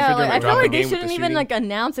point. Like, Yeah, if you're like, I gonna feel drop a like they game with the shouldn't even shooting- like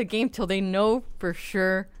announce a game till they know for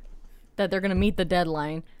sure that they're gonna meet the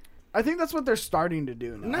deadline. I think that's what they're starting to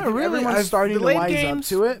do now. No, I think really, everyone's I've starting to delayed wise games.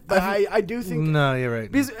 up to it. But I've- I do think No, you're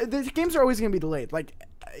right. because the games are always going to be delayed. Like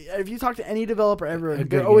if you talk to any developer ever, Agreed,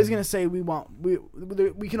 they're always yeah. going to say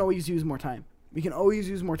we can always use more time. We can always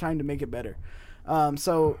use more time to make it better.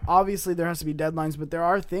 So obviously there has to be deadlines, but there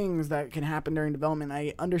are things that can happen during development.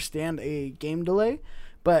 I understand a game delay,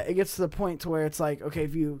 but it gets to the point to where it's like, okay,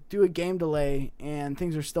 if you do a game delay and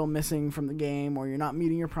things are still missing from the game, or you're not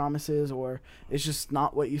meeting your promises, or it's just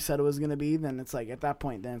not what you said it was going to be, then it's like at that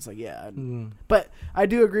point, then it's like, yeah. But I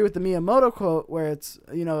do agree with the Miyamoto quote where it's,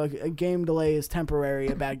 a game delay is temporary,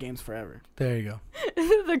 a bad game's forever. There you go.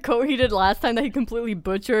 The quote he did last time that he completely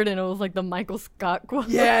butchered, and it was like the Michael Scott quote.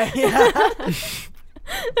 Yeah.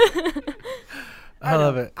 I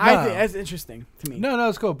love it. I No. think that's interesting to me. No,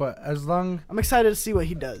 it's cool. But as long, I'm excited to see what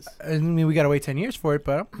he does. I mean, we gotta wait 10 years for it.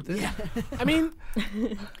 But I mean,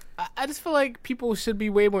 I just feel like people should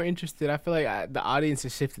be way more interested. I feel like the audience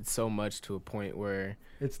has shifted so much to a point where,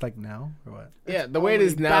 it's like now or what? yeah, the way it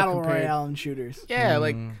is Only now Battle compared. Royale and shooters. Yeah,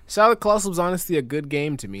 like Mm. Shadow of the Colossus was honestly a good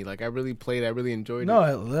game to me. Like I really played, I really enjoyed No, it.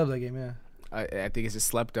 I love that game. Yeah, I think it's just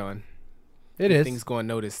slept on. it is. Things go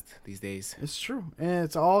unnoticed these days. It's true, and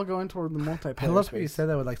it's all going toward the multiplayer. I love how you space. said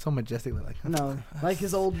that with like so majestically. Like No, like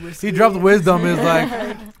his old whiskey. he dropped wisdom. Is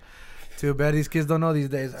like, too bad these kids don't know these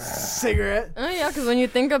days. cigarette. Oh yeah, because when you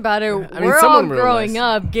think about it, I mean, we're some all of them growing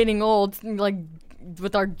realize. up, getting old, like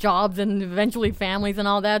with our jobs and eventually families and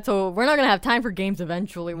all that. So we're not gonna have time for games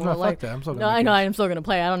eventually. We're No, like, fuck that. I'm so no, I know, I'm still gonna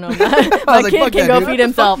play. I don't know. My like, kid fuck can that, go dude. feed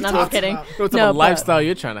himself. No, I'm just kidding. about? What type No, of but- lifestyle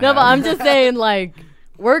you're trying to No, have? but I'm just saying, like,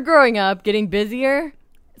 we're growing up, getting busier,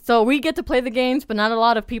 so we get to play the games, but not a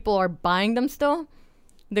lot of people are buying them still.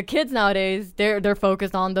 The kids nowadays, they're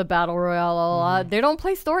focused on the battle royale a lot. They don't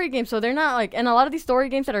play story games, so they're not like. And a lot of these story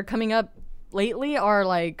games that are coming up lately are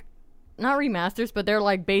like, not remasters, but they're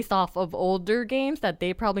like based off of older games that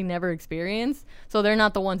they probably never experienced. So they're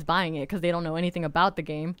not the ones buying it because they don't know anything about the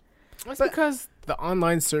game. That's because the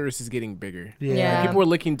online service is getting bigger. Yeah. People are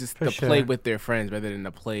looking to play sure. with their friends rather than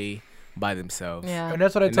to play by themselves. Yeah. And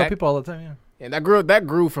that's what I And tell that- people all the time. Yeah. And that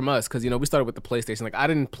grew from us because we started with the PlayStation. Like I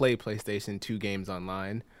didn't play PlayStation 2 games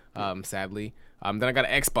online, sadly. Then I got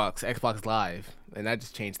an Xbox Live, and that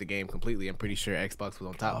just changed the game completely. I'm pretty sure Xbox was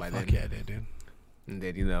on top by then. Fuck yeah, dude. And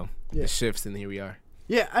then, you know, Yeah. the shifts, and here we are.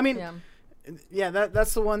 Yeah, I mean, Yeah. yeah,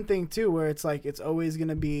 that's the one thing too, where it's like it's always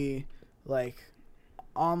gonna be like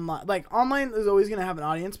online. Like online is always gonna have an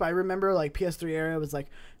audience, but I remember like PS3 era was like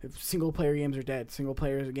single player games are dead, single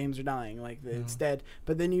player games are dying, like it's dead.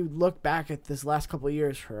 But then you look back at this last couple of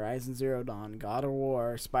years, Horizon Zero Dawn, God of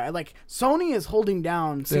War, like Sony is holding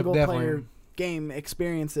down single player definitely. game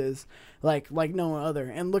experiences like no other,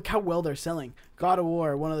 and look how well they're selling. God of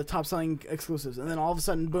War, one of the top selling exclusives, and then all of a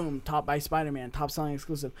sudden, boom, top by Spider-Man, top selling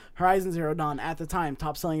exclusive. Horizon Zero Dawn at the time,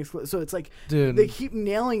 top selling exclusive. So it's like Dude. they keep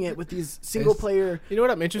nailing it with these single player. You know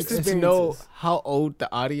what I'm interested to know Experiences. how old the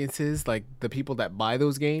audience is, like the people that buy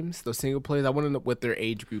those games, those single players. I want to know what their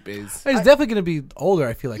age group is. It's definitely gonna be older.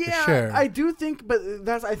 I feel like Yeah, for sure. I do think, but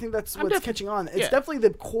I think that's what's catching on. It's yeah. definitely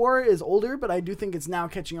the core is older, but I do think it's now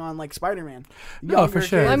catching on, like Spider-Man. No, for Younger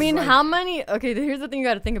sure. kids, I mean, like- how many? Okay, here's the thing you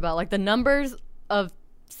got to think about: like the numbers of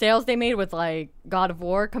sales they made with like God of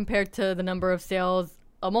War compared to the number of sales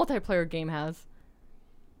a multiplayer game has.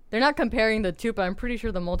 They're not comparing the two, but I'm pretty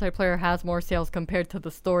sure the multiplayer has more sales compared to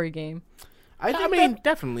the story game. I mean,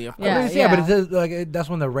 definitely. Of course. Yeah, yeah, but it's like that's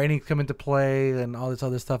when the ratings come into play and all this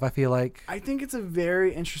other stuff. I feel like I think it's a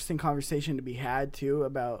very interesting conversation to be had too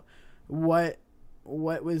about what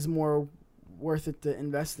was more worth it to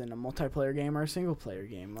invest in, a multiplayer game or a single player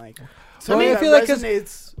game. Like something I that feel like 'cause-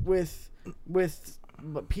 resonates with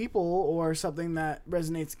people, or something that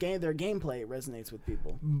resonates their gameplay resonates with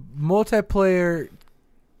people. multiplayer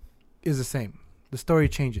is the same. The story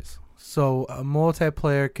changes, so a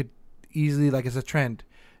multiplayer could easily, like, it's a trend.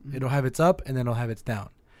 It'll have its up and then it'll have its down.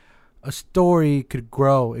 A story could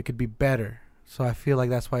grow. It could be better. So I feel like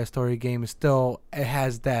that's why a story game is still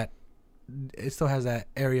it still has that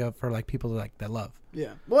area for like people that love.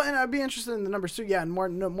 Yeah. Well, and I'd be interested in the numbers too. Yeah, and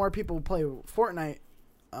more people play Fortnite,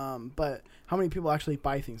 but how many people actually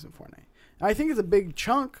buy things in Fortnite? And I think it's a big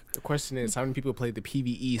chunk. The question is, how many people play the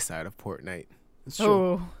PvE side of Fortnite? It's true.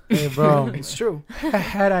 Oh, Hey, bro, It's true.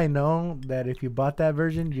 had I known that if you bought that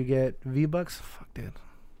version, you get V-Bucks, fuck, dude.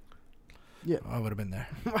 Yeah. I would have been there.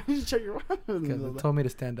 Why did you check your watch? Because it told me to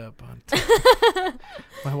stand up.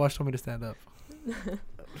 My watch told me to stand up.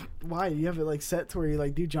 Why? You have it like set to where you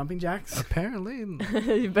like do jumping jacks? Apparently.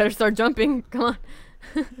 you better start jumping. Come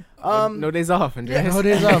on. No days off, Andreas. No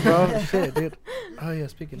days off, bro. Shit, dude. Oh, yeah,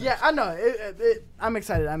 speaking of. Yeah, I know. I'm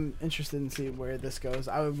excited. I'm interested in see where this goes.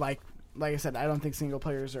 I would like I said, I don't think single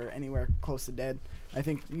players are anywhere close to dead. I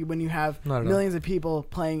think when you have Not at all. millions of people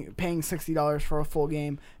paying $60 for a full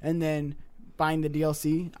game and then buying the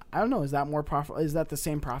DLC, I don't know. Is that more profit? Is that the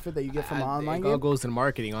same profit that you get from an online It all game? goes to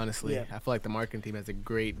marketing, honestly. Yeah. I feel like the marketing team has a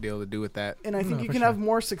great deal to do with that. And I think No, you for can sure. have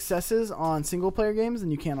more successes on single player games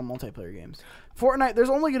than you can on multiplayer games. Fortnite, there's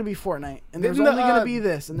only going to be Fortnite, and there's Didn't only going to be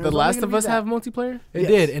this. And The there's Last only of gonna Us be that. have multiplayer? It Yes.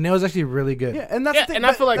 did, and it was actually really good. Yeah, and that's Yeah, the thing. and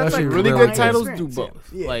I feel like that's actually really really good good titles do experience,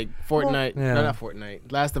 both. yeah. Like Fortnite, Yeah. no, not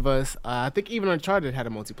Fortnite. Last of Us. I think even Uncharted had a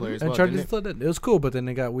multiplayer as well. Uncharted didn't it? still did. It was cool, but then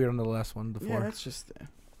it got weird on the last one. Yeah, Before. that's just.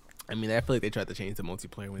 I mean, I feel like they tried to change the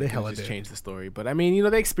multiplayer when They they hella just did. changed the story. But I mean,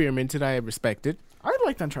 they experimented. I respect it. I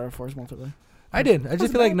liked Uncharted 4's multiplayer. I did. I just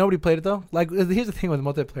Wasn't feel like bad. nobody played it though. Like, here's the thing with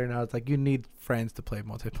multiplayer now. It's like you need friends to play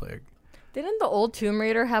multiplayer. Didn't the old Tomb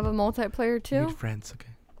Raider have a multiplayer You too? need friends. Okay.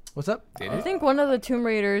 What's up? Did I it? think one of the Tomb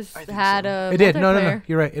Raiders I think had so. a It did. No. multiplayer.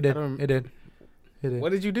 You're right. It did. I don't- It did. It did.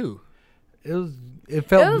 What did you do? It was. It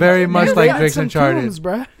felt It was- very it much was like like Drake's some Uncharted. Tombs,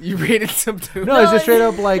 bruh. You rated some too. No, it's No, just straight it-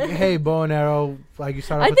 up like, hey, bow and arrow. Like you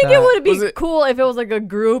start off I with think that. it would be Was it- cool if it was like a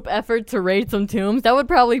group effort to raid some tombs. That would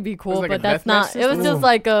probably be cool, like a but that's deathmatch not. It was system? just Ooh.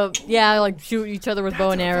 like like shoot each other with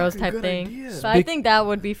bow That's and a arrows fucking type good thing. idea. So I Speak- think that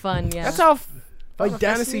would be fun. Yeah. That's how Like Final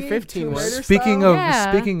Fantasy Destiny, 15 Tomb was. Raider Speaking style? of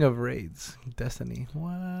Yeah. speaking of raids, Destiny.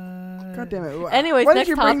 What? God damn it. Anyways, why did next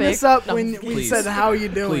you bring this topic. up No, when we please. said how you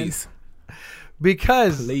doing? Please,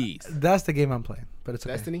 Because please. that's the game I'm playing. But it's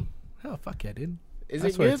okay. Destiny. Oh fuck yeah, dude. Is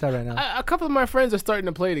That's it where good? it's at right now. A couple of my friends are starting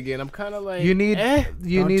to play it again. I'm kind of like You need eh.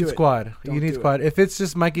 you Don't need do it. squad. Don't You need do squad. If it's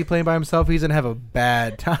just Mikey playing by himself, he's gonna have a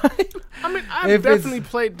bad time. I mean, I've If it's- definitely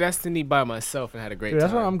played Destiny by myself and had a great Dude,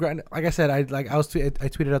 that's time. what I'm grinding. Like I said, I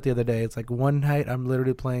tweeted out the other day. It's like one night I'm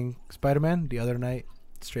literally playing Spider-Man, the other night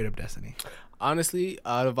straight up Destiny. Honestly,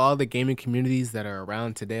 out of all the gaming communities that are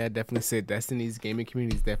around today, I definitely say Destiny's gaming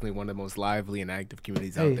community is definitely one of the most lively and active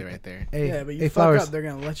communities Hey. out there, right there. Hey, Yeah, but you hey fuck Flowers. up, they're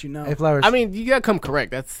gonna let you know. Hey Flowers. I mean, you gotta come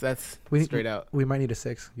correct. That's we, straight out. We might need a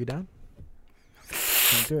 6. You down?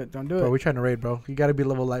 Don't do it. Don't do Bro, it. we're trying to raid, bro. You gotta be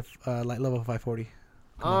level level 540.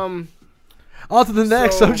 Um, On to the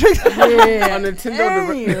next So- subject. Yeah. on Nintendo.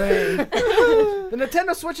 Anyway. The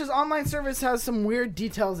Nintendo Switch's online service has some weird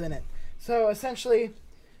details in it. So essentially,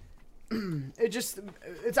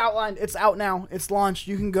 it's outlined. It's out now. It's launched.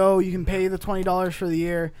 You can go. You can pay the $20 for the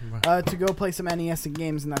year to go play some NES and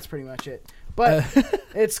games, and that's pretty much it. But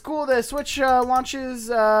it's cool. The Switch launches.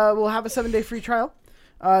 Will have a 7-day free trial.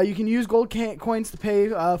 You can use gold coins to pay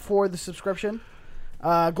for the subscription.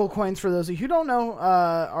 Gold coins, for those of you who don't know,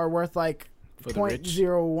 are worth like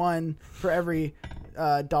 0.01 for every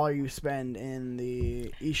dollar you spend in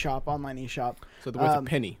the eShop, online eShop. So they're worth a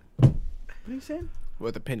penny. What are you saying?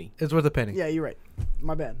 Worth a penny. It's worth a penny. Yeah, you're right.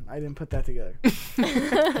 My bad. I didn't put that together.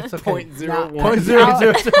 It's okay. Point zero Nah, one.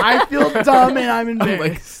 I feel dumb and I'm I'm like,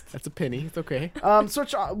 embarrassed. that's a penny. It's okay.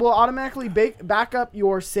 Switch will automatically back up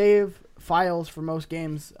your save files for most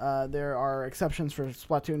games. There are exceptions for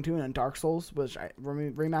Splatoon 2 and Dark Souls, which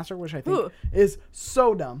remaster, which I think is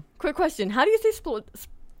so dumb. Quick question: how do you say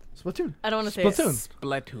Splatoon. I don't want to say Splatoon.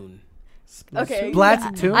 Splatoon. Okay.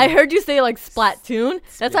 Splatoon. I heard you say like Splatoon.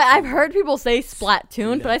 That's why I've heard people say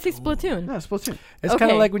Splatoon, but I say Splatoon. Yeah, Splatoon. It's kind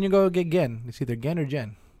Okay. of like when you go get Gen. It's either Gen or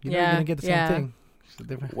Gen. You're never Yeah, gonna get the yeah. same thing. It's a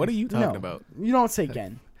different. What are you talking about? You don't say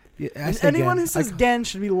Gen. Yeah, I say Anyone Gen. who says Gen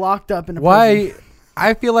should be locked up in a prison. Why?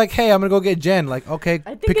 I feel like, hey, I'm gonna go get Gen. Like, okay,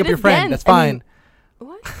 I think pick it up your is friend. Gen. That's I mean- fine.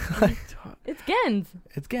 What? It's Gens.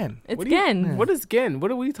 It's Gen. It's What do you- Gens. What is Gen? What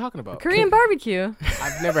are we talking about? Korean barbecue.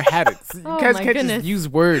 I've never had it. You Oh guys my can't goodness. just use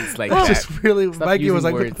words like It's that. just really. Stop Mikey was using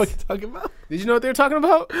like, "What the words. fuck you talking about?" Did you know what they were talking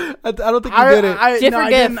about? I don't think you did it. Gif no, or I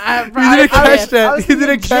gif? didn't. You didn't catch that. You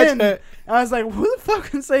didn't catch Gen. that. I was like, who the fuck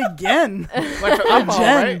can say Gen? Like for alcohol,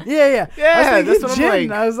 Gen. right? Yeah. Yeah, I was that's thinking what I'm gin.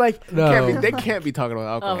 like. I was like, No. They can't be talking about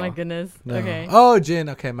alcohol. Oh my goodness. No. Okay. Oh, Gen.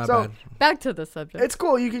 Okay, my So- bad. Back to the subject. it's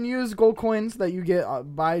cool. You can use gold coins that you get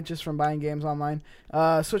just from buying games online.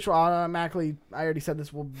 Switch will automatically, I already said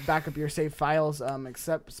this, will back up your save files,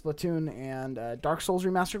 except Splatoon and Dark Souls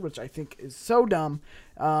Remastered, which I think is so dumb.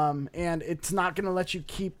 And it's not going to let you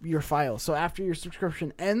keep your files. So after your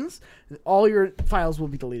subscription ends, all your files will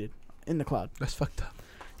be deleted in the cloud. That's fucked up.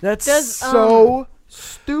 That's Does, so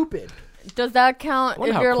stupid. Does that count Wonder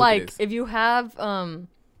if how you're quick it like is. if you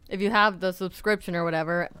have the subscription or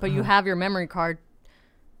whatever, but you have your memory card,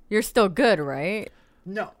 you're still good, right?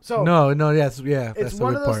 No. So No, yes, yeah. it's That's the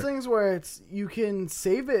one weird of those part. things where you can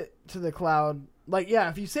save it to the cloud. Like, yeah,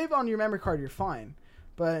 if you save on your memory card, you're fine.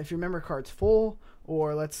 But if your memory card's full,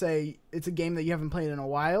 or let's say it's a game that you haven't played in a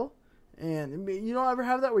while, and you don't ever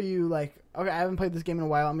have that where you like, okay, I haven't played this game in a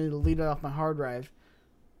while, I'm going to delete it off my hard drive.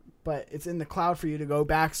 But it's in the cloud for you to go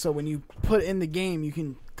back, so when you put in the game, you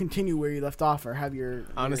can continue where you left off or have your...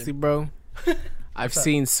 Honestly, bro, I've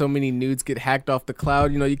seen so many nudes get hacked off the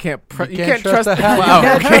cloud. You know, you can't You can't trust trust the the hack. cloud. You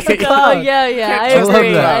can't trust the okay? cloud. Oh yeah, I trust the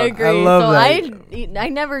agree. cloud. I I agree. love so that. I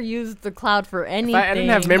never used the cloud for anything. I didn't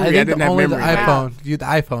have memory. I I think didn't have only memory. the iPhone. You the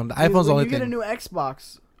iPhone. The iPhone's the when only you get a thing. new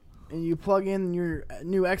Xbox, and you plug in your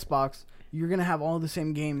new Xbox, you're going to have all the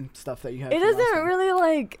same game stuff that you had. It from last isn't time. really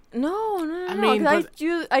like no. I I mean, mean,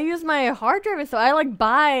 but- I use my hard drive, so I like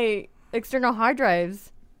buy external hard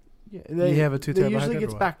drives. Yeah, You have a 2 They terabyte hard usually drive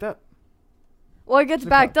gets or what? backed up. Well, it gets The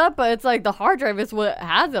backed up, but it's like the hard drive is what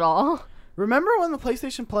has it all. Remember when the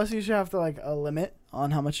PlayStation Plus used to have a limit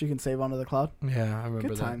on how much you can save onto the cloud? Yeah, I remember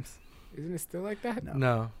Good that. times. Isn't it still like that? No.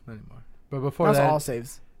 No, not anymore. But before That's that, all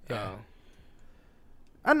saves. yeah. Oh.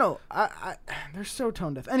 I don't know. They're so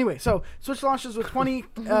tone deaf. Anyway, so Switch launches with 20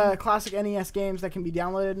 classic NES games that can be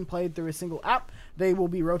downloaded and played through a single app. They will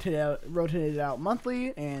be rotated out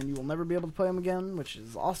monthly, and you will never be able to play them again, which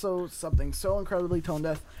is also something so incredibly tone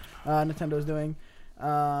deaf Nintendo's doing.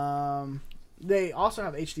 They also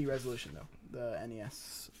have HD resolution, though, the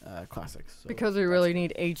NES classics. So Because we really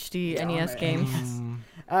need HD Yeah, NES right. games.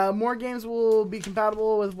 more games will be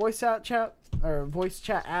compatible with voice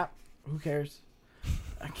chat app. Who cares?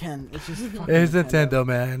 Again, it's just fucking It's Nintendo,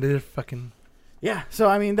 man. They're fucking. Yeah, so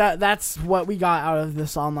I mean that's what we got out of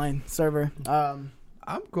this online server. I'm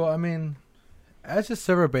cool. I mean, it's just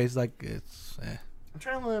server based. Like it's. I'm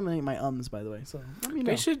trying to eliminate my ums, by the way. So let me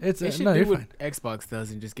know. They should. It's- They should no, do you're what Xbox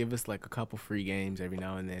does and just give us like a couple free games every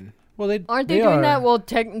now and then. Well, they Aren't they doing are. that? Well,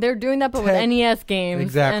 they're doing that, but with Tech- NES games.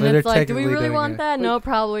 Exactly, And it's they're like, do we technically really doing want it. that? No,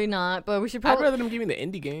 probably not. But we should I'd probably. rather them give me the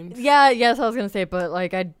indie games. Yes, I was gonna say, but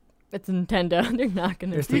like it's Nintendo. They're not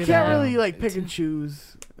gonna There's do You the can't that. really like pick and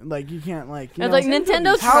choose. Like you can't like. You It's know, like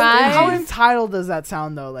Nintendo how tries. entitled does that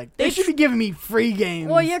sound though? Like they They should be giving me free games.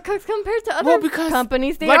 Well, yeah, cause compared to other Well, because,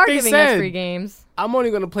 companies, they like are they giving us said, free games. I'm only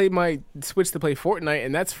gonna play my Switch to play Fortnite,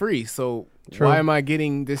 and that's free. So True. why am I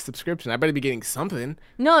getting this subscription? I better be getting something.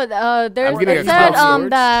 No, there's I'm getting it a said Xbox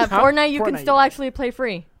that Huh? Fortnite you can Fortnite, still yeah. actually play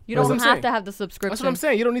free. You That's don't what I'm have saying. to have the subscription. That's what I'm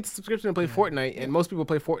saying. You don't need the subscription to play Fortnite, and most people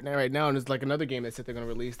play Fortnite right now. And there's like another game that said they're gonna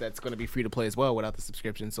release that's gonna be free to play as well without the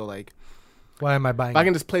subscription. So like, Why am I buying? if I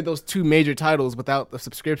can just play those two major titles without the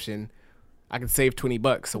subscription, I can save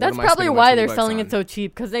 $20. So That's what am I probably spending my why they're $20 selling on? it so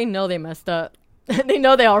cheap, because they know they messed up. They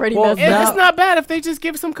know they already Well, messed If up. it's not bad if they just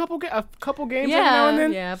give some couple games every now and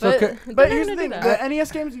then. Yeah, So but ca- But they're here's the gonna thing: do that. the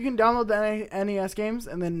NES games, you can download the NES games,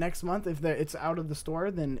 and then next month, if it's out of the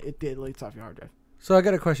store, then it deletes off your hard drive. So I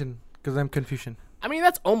got a question because I'm Confucian. I mean,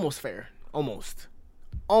 that's almost fair. Almost.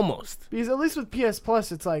 Because at least with PS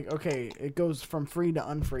Plus, it's like, okay, it goes from free to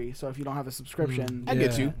unfree. So if you don't have a subscription, I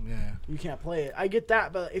get you. Yeah. you can't play it. I get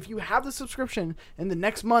that, but if you have the subscription and the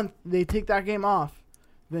next month they take that game off,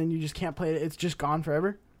 then you just can't play it. It's just gone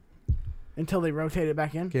forever until they rotate it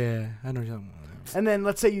back in. Yeah, I know something. And then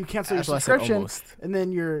let's say you cancel your That's why I said subscription, almost. and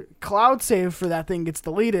then your cloud save for that thing gets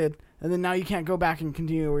deleted, and then now you can't go back and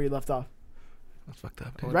continue where you left off. That's fucked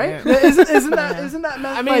up. Well, Right? damn. isn't that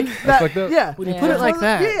meant I mean, like that's that? fucked up. Yeah. When you Yeah. put it It's like one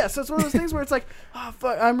of those- that. Yeah, so it's one of those things where it's like, oh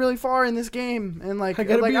fuck, I'm really far in this game, and like, I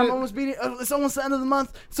gotta beat I'm it. almost beating. It's almost the end of the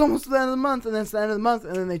month. It's almost the end of the month, and then it's the end of the month,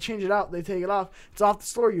 and then they change it out. They take it off. It's off the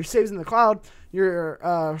store. Your saves in the cloud. Your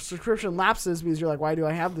subscription lapses because you're like, why do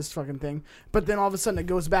I have this fucking thing? But then all of a sudden it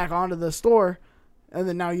goes back onto the store, and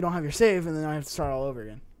then now you don't have your save, and then I have to start all over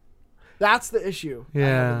again. That's the issue. I have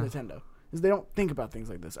Yeah. with Nintendo is they don't think about things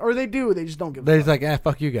like this, or they do. They just don't give. a They're fuck. just like,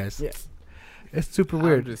 fuck you guys. Yeah. It's super I'm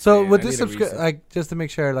weird. just So saying, with I this need a reason. like just to make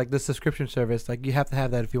sure, like the subscription service, like you have to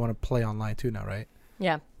have that if you want to play online too now, right?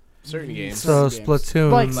 Yeah. Certain games. So games.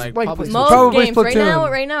 Splatoon, Like probably PlayStation. Most Probably games right now.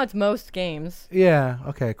 Splatoon. Right now, it's most games. yeah,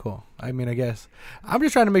 okay, cool. I mean, I guess I'm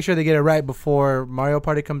just trying to make sure they get it right before Mario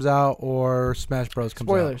Party comes out or Smash Bros comes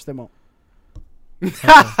Spoilers. They won't.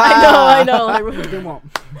 I know. Like, They won't.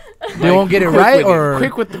 out. They won't get it Quick right, with or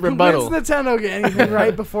quick with the When's rebuttal. Nintendo get anything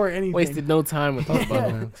right before anything? Wasted no time with the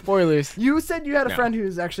rebuttal. Yeah. Spoilers. You said you had a No. friend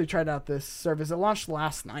who's actually tried out this service. It launched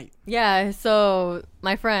last night. yeah. So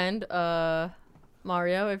my friend,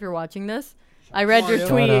 Mario, if you're watching this, I read your Mario.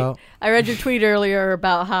 tweet. Shout out. I read your tweet earlier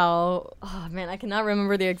about how, oh man, I cannot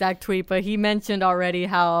remember the exact tweet, but he mentioned already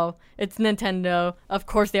how it's Nintendo. Of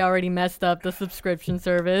course, they already messed up the subscription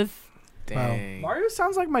service. Dang. Mario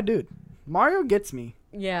sounds like my dude. Mario gets me.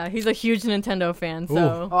 Yeah, he's a huge Nintendo fan.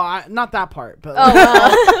 So, Oh, not that part, but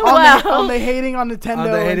oh wow, on the hating on Nintendo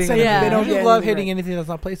On the and hating, saying Yeah. they don't you get love anything hating right. anything that's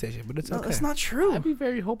not PlayStation, but it's No, okay. that's not true. I'd be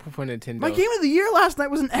very hopeful for Nintendo. My game of the year last night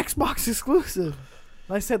was an Xbox exclusive.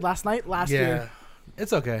 Like I said last night, last yeah, year.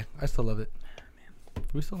 it's okay. I still love it.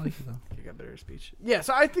 We still like it though. You got better speech. Yeah,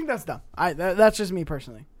 so I think that's dumb. That's just me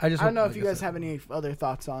personally. I just I don't know hope- if you like I guys said- have any other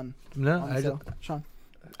thoughts on No, the I sale. just Sean.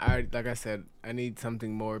 Like I said, I need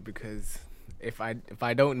something more because if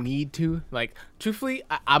I don't need to, like, truthfully,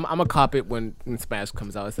 I'm a cop it when Smash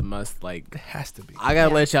comes out. It's a must. Like, it has to be. I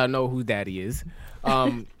gotta let y'all know who Daddy is.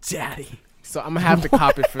 Daddy. So I'm gonna have to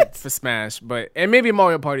cop it for Smash, and maybe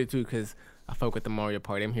Mario Party too, because I fuck with the Mario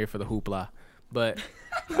Party. I'm here for the hoopla, but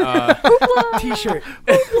T-shirt.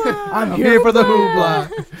 I'm here for the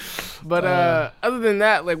hoopla. but other than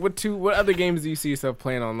that, like, what other games do you see yourself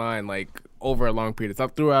playing online, like, over a long period of time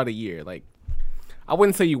throughout a year? Like, I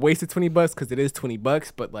wouldn't say you wasted $20 because it is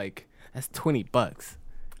 $20, but like that's $20.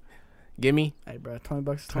 Gimme. Hey, bro,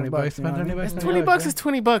 $20 is 20 $20. bucks, You know what I spend mean? 20 $20 is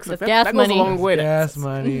 $20. Like, That's that gas that goes money. a long way. Gas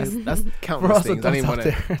money. That's We're countless also things. I don't even out want to.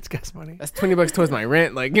 there. It's gas money. That's $20 towards my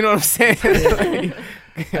rent. Like, you know what I'm saying?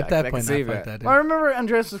 At that point, save not that. that. Well, I remember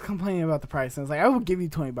Andreas was complaining about the price, and I was like, I will give you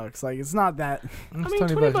 $20. Like, it's not that. I mean,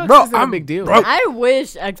 It's $20 Bro, isn't a big deal. broke. I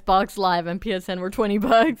wish Xbox Live and PSN were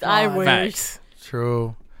 $20. I God. wish. Facts.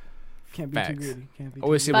 True. Can't be Facts. too greedy. Can't be I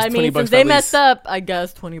wish too it But was I $20 mean, since for they at messed least- up, I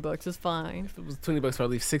guess $20 is fine. If it was $20 for at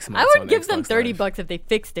least 6 I months. would on give them Xbox Live. $30 if they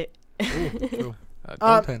fixed it. True.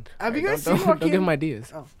 Uh, Ten. Have you Hey, guys don't, seen don't give Joaquin? them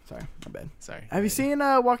ideas. Oh, sorry, my bad. Sorry. Have you seen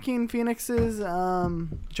Joaquin Phoenix's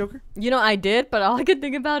Joker? You know, I did, but all I could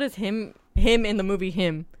think about is him in the movie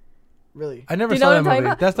Him. Really? I never Do you saw know that what I'm talking movie.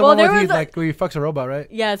 about? That's the Well, one there where he was a- like where he fucks a robot, right?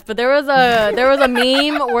 Yes, but there was a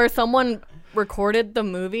meme where someone recorded the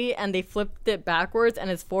movie and they flipped it backwards and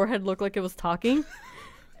his forehead looked like it was talking.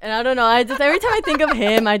 And I don't know, I just every time I think of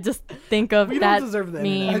him, I just think of We don't that deserve that.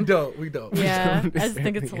 meme. don't. We don't. Yeah, I don't just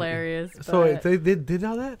think deserve it's the hilarious. So but- they did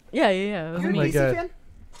all that? yeah. It was You're a Oh my DC God. fan?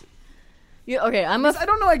 okay, I'm a I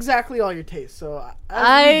don't know exactly all your tastes, so as we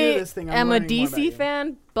do I this thing, I'm am a learning more about DC you.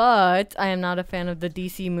 fan, but I am not a fan of the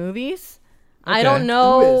DC movies. I Okay. don't Who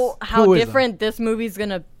know is? how Who is, different this movie's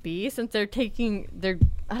gonna be since they're taking their.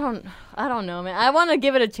 I don't know, man. I want to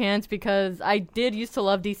give it a chance because I did used to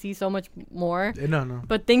love DC so much more, No.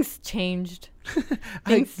 but things changed.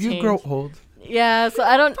 Things You grow changed. old. Yeah, so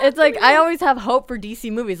I don't. It's like I always have hope for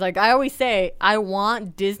DC movies. Like I always say, I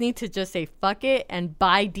want Disney to just say fuck it and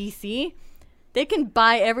buy DC, They can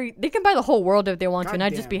buy the whole world if they want to, and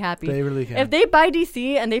I'd just be happy. They really can. If they buy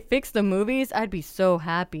DC and they fix the movies, I'd be so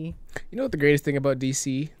happy. You know what the greatest thing about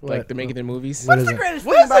DC? Like What? they're making their movies. What What's is the it? greatest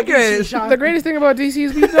What thing is the about DC, greatest- Sean? The greatest thing about DC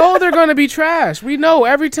is we know they're gonna be trash. We know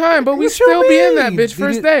every time, but we What you still be in that mean? bitch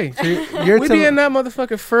first day. So you're We be telling- in that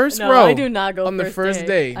motherfucker first No, row I do not go on the first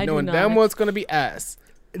day, I do knowing not. damn well it's gonna be ass.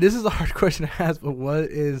 This is a hard question to ask, but what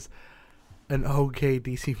is an okay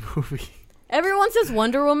DC movie? Everyone says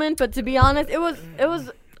Wonder Woman, but to be honest, it was.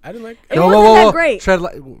 I didn't like. It wasn't that great.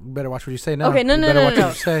 Better watch what you say now. Okay, no, You no, better no, watch no,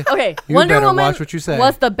 what you say. Okay, You Wonder better Woman watch what you say.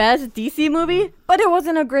 was the best DC movie, but it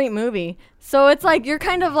wasn't a great movie. So it's like you're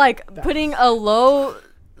kind of like putting a low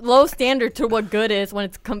standard to what good is when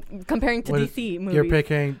it's comparing to What DC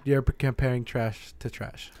movies. You're comparing trash to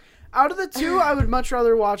trash. Out of the two, I would much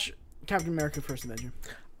rather watch Captain America: First Avenger.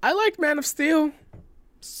 I liked Man of Steel.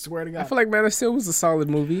 Swear to I God. feel like Man of Steel was a solid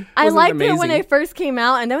movie. I Wasn't liked it when amazing. it first came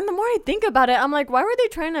out, and then the more I think about it, I'm like, why were they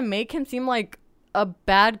trying to make him seem like a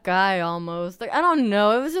bad guy almost? Like, I don't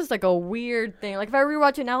know. It was just like a weird thing. Like, if I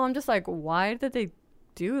rewatch it now, I'm just like, why did they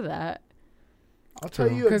do that? I'll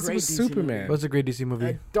tell you a Because it great was DC Superman. What's a great DC movie.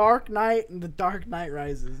 movie? Dark Knight and The Dark Knight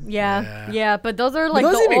Rises. Yeah, but those are like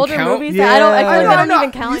those the even older count? movies that I feel like Yeah. they don't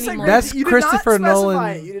even count You said anymore. great- That's you did Christopher not specify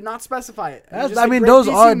Nolan. it. You did not specify it. You That's, just I said mean, great those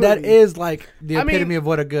DC are that movie. is like the I mean- epitome of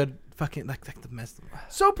what a good fucking like the mess.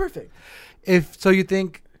 So perfect. If so, you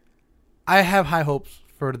think I have high hopes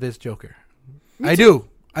for this Joker? Me I too. do.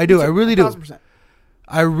 I do. I really do. 1000%.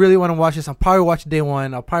 I really want to watch this. I'll probably watch it day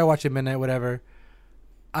one. I'll probably watch it midnight, whatever.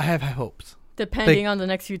 I have high hopes. Depending on the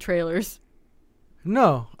next few trailers.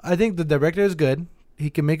 No, I think the director is good. He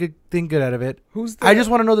can make a thing good out of it. Who's the, I just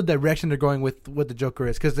want to know the direction they're going with what the Joker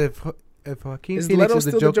is. Because if Joaquin is Phoenix Leto is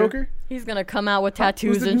the still Joker, He's gonna come out with Huh?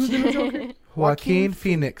 tattoos Who's the- and who's the new shit. Joker? Joaquin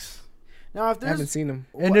Phoenix. Now, if I haven't there's, seen him.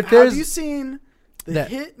 And if have there's- you seen the that-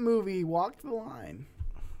 hit movie Walk the Line?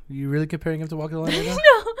 You really comparing him to Walk the Line right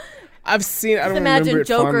now? I've seen. I Just don't imagine remember it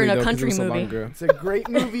Joker fondly, in a though, 'cause it country was so long movie. ago. It's a great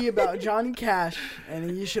movie about Johnny Cash,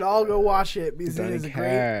 and you should all go watch it because it Johnny is a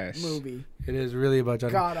Cash. great movie. It is really about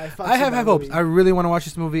Johnny. God, I fucks I have with high that hopes. movie. I really want to watch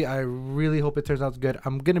this movie. I really hope it turns out good.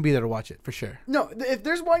 I'm gonna be there to watch it for sure. No, if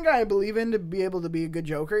there's one guy I believe in to be able to be a good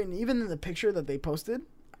Joker, and even in the picture that they posted,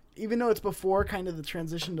 even though it's before kind of the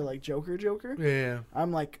transition to like Joker, Yeah.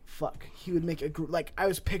 I'm like, fuck, he would make a like I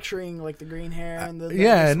was picturing like the green hair and the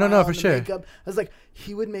yeah, the no, smile for and the sure. makeup. I was like,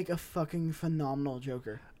 he would make a fucking phenomenal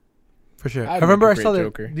Joker. For sure. I'd I remember I make a saw great that.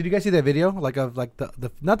 Joker. Did you guys see that video? Like of like the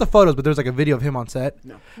not the photos, but there was like a video of him on set.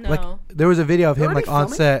 No. Like there was a video of They him already like on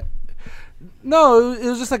filming? set. No, it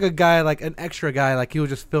was just like a guy, like an extra guy, like he was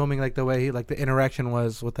just filming like the way he like the interaction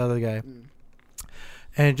was with the other guy. Mm.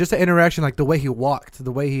 And just the interaction, like the way he walked,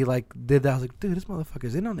 the way he like did that, I was like, dude, this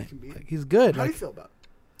motherfucker's in on it. Can be- Like, he's good. How do you Like feel about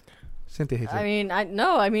Cynthia hates I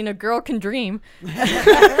it. mean, a girl can dream.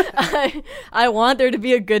 I want there to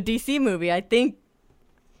be a good DC movie. I think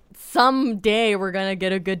someday we're gonna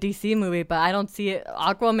get a good DC movie, but I don't see it.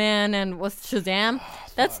 Aquaman and what's Shazam?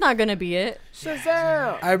 That's not gonna be it.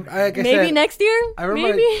 Shazam? Like I Maybe said, next year. I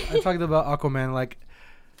remember Maybe. I talked about Aquaman. Like,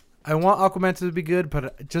 I want Aquaman to be good,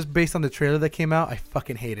 but just based on the trailer that came out, I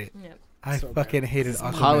fucking hate it. Yep. I So fucking hated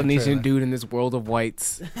Aquaman. Polynesian trailer. dude in this world of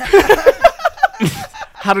whites.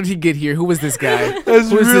 How did he get here? Who was this guy?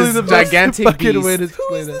 That's Who is really this the best gigantic fucking way to beast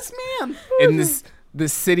Who explain is it. this man? in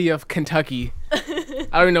this city of Kentucky? I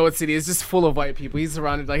don't even know what city. It's just full of white people. He's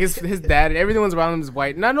surrounded like his dad and everyone's around him is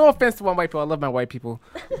white. Not no offense to all white people. I love my white people,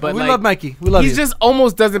 but We like, love Mikey. We love he you. just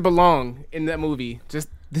almost doesn't belong in that movie. Just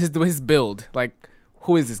his build. Like,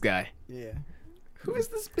 who is this guy? Yeah. Who is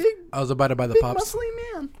this big, I was about to buy the big pops.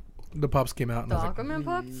 muscly man? The pops came out. And The I was like, Aquaman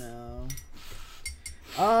pops.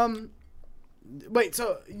 No. Wait.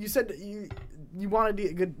 So you said that you want to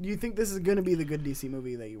do good. You think this is going to be the good DC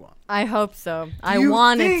movie that you want? I hope so. I you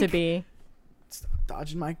want it to think- be. Stop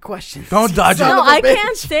dodging my questions. Don't dodge it. Son No, of a I bitch.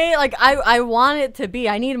 can't say like I want it to be.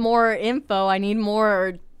 I need more info. I need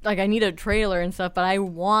more like I need a trailer and stuff. But I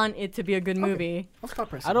want it to be a good movie. I'll stop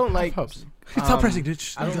pressing. I don't like. Pops. It's not pressing, dude.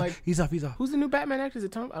 Shh, I don't he's off. like- He's off. He's off. Who's the new Batman actor? Is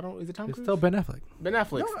it Tom? Is it Tom It's Cruise? still Ben Affleck. Ben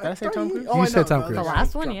Affleck. No, Did I say thought Tom he- Cruise? oh, You I said know, Tom no, Cruise. that The guy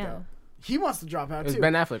last one, dropped yeah. out. He wants to drop out It was too.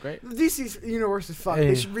 Ben Affleck, right? The DC universe is fucked. Hey.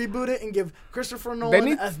 They should reboot it and give Christopher Nolan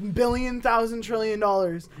need- $1 billion, $1 trillion.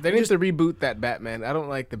 They need to reboot that Batman. I don't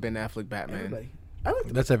like the Ben Affleck Batman. Everybody. I like.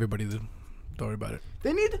 That's everybody, dude. Don't worry about it.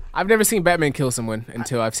 They need. I've never seen Batman kill someone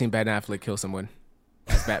until I've seen Ben Affleck kill someone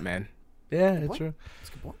as Batman. Yeah, it's What? true. That's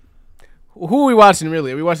a good point. Who are we watching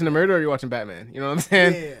really? Are we watching the murder or are we watching Batman? You know what I'm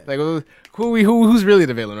saying? Yeah. Like who's really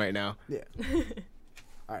the villain right now? Yeah.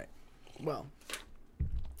 All right. Well,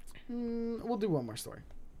 we'll do one more story.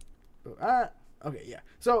 Okay, yeah.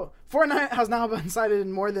 So Fortnite has now been cited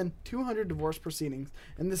in more than 200 divorce proceedings,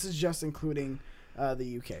 and this is just including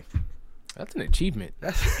the UK. That's an achievement.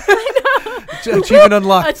 Achievement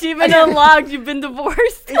unlocked. Achievement unlocked. You've been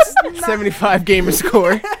divorced. It's not, 75 gamer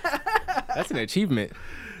score. That's an achievement.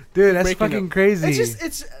 Dude, that's Breaking fucking up. crazy.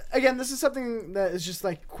 it's again, this is something that is just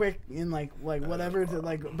like quick and like whatever to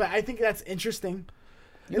like, but I think that's interesting.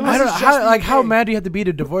 And I this don't know is just how, the like, how UK. mad do you have to be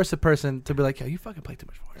to divorce a person to be like, yo, you fucking play too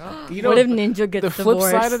much Fortnite? You What if Ninja gets the flip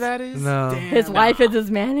divorced? side of that is No. Damn. His wife is his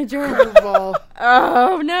manager. Curveball.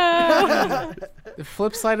 Oh no. the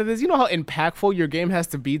flip side of this. You know how impactful your game has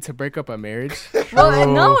to be to break up a marriage. Well,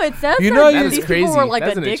 no, it says You know that you- these That is people were crazy. like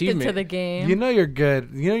That's an addicted to achievement. the game. You know you're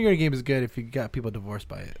good. You know your game is good if you got people divorced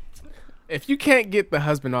by it. If you can't get the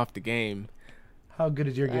husband off the game, How good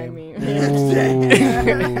is your I game? mean,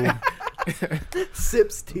 Ooh.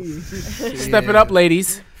 Sips tea. step it up,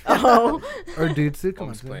 ladies. oh, Or dudes too. Come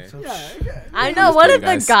on. just playing. So- Yeah. I know. What if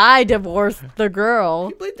playing, the guys. guy divorced the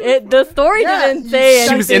girl? played the- The story Yeah, didn't you say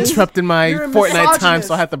She was anything. interrupting my You're a Fortnite time, misogynist.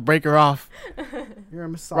 so I had to break her off. You're a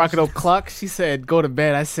misogynist. Rocket O'Clock, she said, go to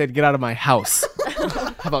bed. I said, get out of my house.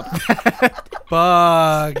 How about that?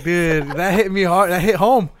 Fuck, dude. That hit me hard. That hit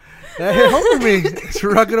home. That hit home for me. It's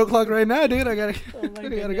Rocket O'Clock right now, dude. I gotta Oh my I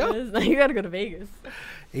gotta go. goodness. Now you gotta go to Vegas.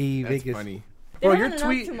 Hey, That's Vegas. funny. They Bro, haven't your announced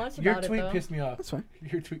tweet, too much your about it, tweet though. pissed me off. That's fine.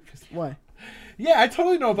 Your tweet pissed me off. Why? Yeah, I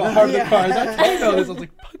totally know about Heart of the Yeah. Cards. I totally know this. I was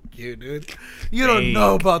like, fuck you, dude. You don't Hey.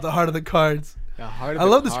 know about the Heart of the Cards. The Heart of I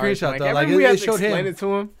love the Cards, screenshot, Mike. though. Remember Like, we it had to showed explain him. it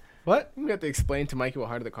to him. What? We have to explain to Mikey what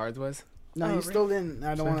Heart of the Cards was. No, you Oh, still didn't.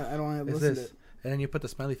 I don't Sorry. want to. I don't want to It's listen to this. it. And then you put the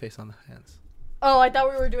smiley face on the hands. Oh, I thought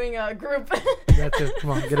we were doing a group. That's it. Come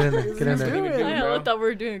on, get in there. Get in Let's there. do it. I know, I thought we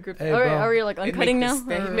were doing a group. Hey, Alright, bro. are we like He'd uncutting make now? the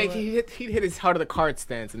sta- Or He'd, make, what? he'd hit his Heart of the Cards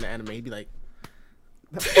stance in the anime. He'd be like,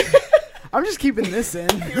 I'm just keeping this in.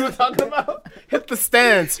 you know what I'm talking about? Hit the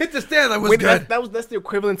stance. Hit the stand. That was Wait, good. that's the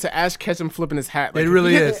equivalent to Ash Ketchum flipping his hat. It if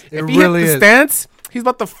really he hit- is. It If he really hit the is. stance, he's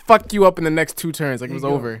about to fuck you up in the next 2 turns. Like it was There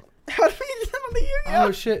you go. over. How do we get on the year?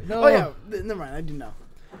 Oh, shit. No. Oh yeah. Never mind. I do know.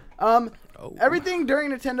 Oh. Everything during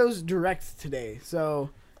Nintendo's Direct today. So,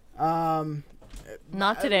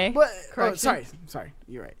 Not today. What? Oh, Correction. sorry.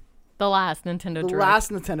 You're right. The last Nintendo The Direct.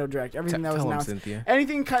 last Nintendo Direct. Everything that was Tell him, announced. Cynthia.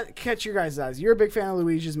 Anything catch your guys' eyes? You're a big fan of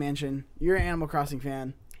Luigi's Mansion. You're an Animal Crossing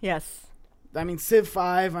fan. Yes. I mean, Civ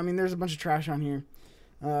 5. I mean, there's a bunch of trash on here.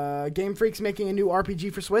 Game Freak's making a new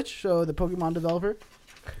RPG for Switch. So the Pokemon developer.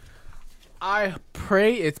 I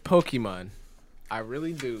pray it's Pokemon. I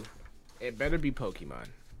really do. It better be Pokemon.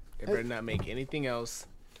 It better not make anything else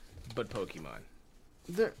but Pokemon.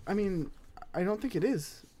 I mean, I don't think it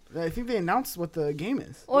is. I think they announced what the game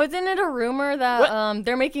is. Well, isn't it a rumor that What?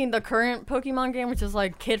 they're making the current Pokemon game, which is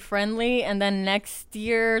like kid friendly, and then next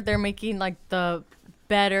year they're making like the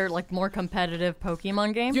better, like more competitive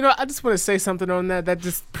Pokemon game? You know, I just want to say something on that. That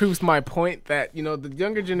just proves my point that, you know, the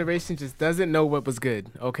younger generation just doesn't know what was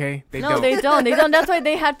good, okay? They No, don't. they don't. They don't. That's why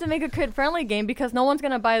they have to make a kid-friendly game because no one's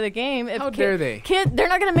gonna buy the game. If How dare they? They're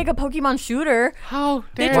not gonna make a Pokemon shooter. How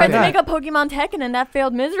They dare tried they? to make a Pokemon Tekken and that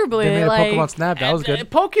failed miserably. They made like, a Pokemon Snap. That was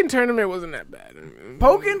good. Pokken Tournament wasn't that bad.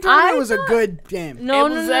 Pokken Tournament I was a thought- good game. No, It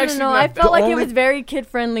no, was no, no, actually no. not I the felt like it only- was very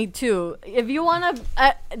kid-friendly too. If you wanna,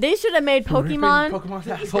 they should have made Pokemon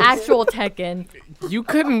actual Tekken. You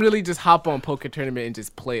couldn't really just hop on Pokken Tournament and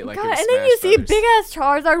just play it like it God, was and then you Smash see Brothers. big ass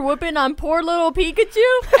Charizard whooping on poor little Pikachu.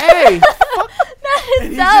 Hey, That is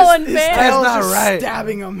He so just- his unfair. tail's not just right.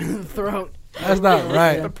 Stabbing him in the throat. That's not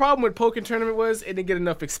right. the problem with Pokken Tournament was it didn't get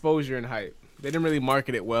enough exposure and hype. They didn't really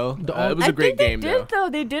market it well. It was I a great think they game did, though.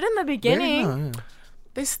 They did in the beginning. Yeah.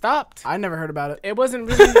 They stopped. I never heard about it. It wasn't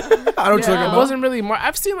really. I don't Yeah. talk It about. wasn't really.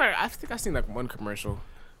 I think I've seen like one commercial.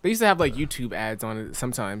 They used to have like YouTube ads on it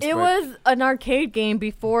sometimes. It but was an arcade game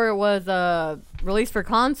before it was released for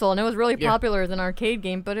console, and it was really Yeah. popular as an arcade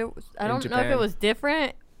game. But I don't know if Japan. it was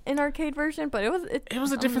different in arcade version, but it was. It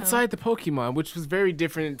was a I don't different know. side to Pokemon, which was very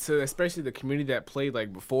different to especially the community that played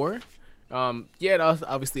like before. Yeah, it also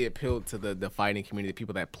obviously appealed to the fighting community, the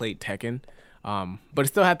people that played Tekken. But it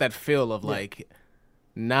still had that feel of like,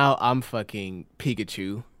 now I'm fucking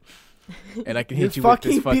Pikachu, and I can hit you with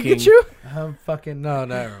this fucking. Pikachu? I'm fucking no,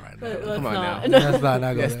 never mind. Let's Come on not. now. That's not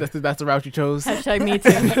go Yes, there. that's the route you chose. Hashtag me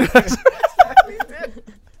too.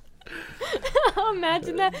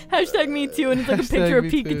 Imagine that. Hashtag me too, and it's like a picture of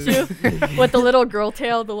me too. Pikachu with the little girl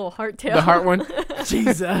tail, the little heart tail. The heart one,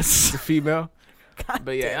 Jesus. the female.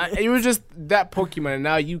 But yeah, it was just that Pokemon, and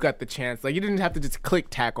now you got the chance. Like you didn't have to just click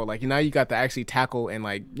tackle. Like now you got to actually tackle and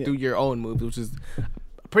like Yeah. do your own moves, which is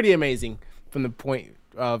pretty amazing from the point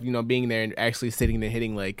of being there and actually sitting there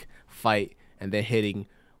hitting like fight and then hitting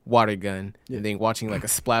water gun Yeah. and then watching like a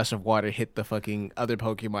splash of water hit the fucking other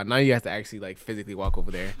Pokemon. Now you have to actually like physically walk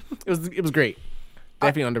over there. It was great.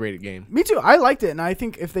 Definitely underrated game. Me too. I liked it, and I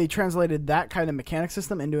think if they translated that kind of mechanic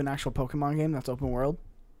system into an actual Pokemon game that's open world,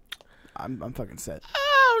 I'm fucking set.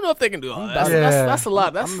 I don't know if they can do all that. Yeah. That's a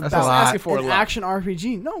lot. That's That's a a lot. lot. Asking for a An lot. action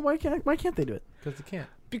RPG. No, why can't they do it? Because you can't.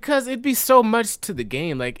 Because it'd be so much to the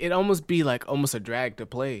game. Like it'd almost be like almost a drag to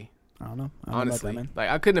play. I don't know. Honestly, man. like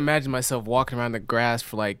I couldn't imagine myself walking around the grass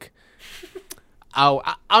for like.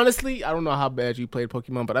 Honestly, I don't know how bad you played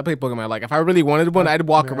Pokemon, but I played Pokemon. Like, if I really wanted one, I'd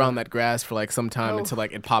walk Yeah. around that grass for like some time Oh. until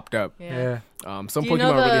like it popped up. Yeah. Some Do you Pokemon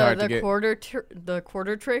know are really hard the to get. the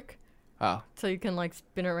quarter trick? Oh, So you can like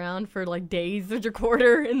spin around for like days with your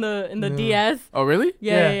quarter in the Yeah. DS. oh really?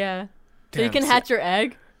 Yeah. So you Damn, can so- hatch your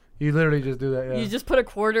egg. You literally just do that. Yeah. You just put a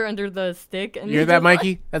quarter under the stick, and You hear you that, just,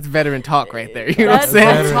 Mikey? That's veteran talk right there. You know what I'm That's saying?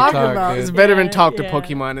 what I'm Veteran talking talk, about. dude. It's veteran Yeah, talk to yeah.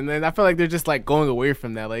 Pokemon, and then I feel like they're just like going away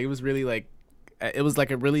from that. Like it was really like, it was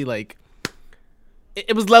like a really like,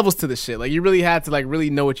 it was levels to the shit. Like you really had to like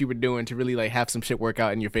really know what you were doing to really like have some shit work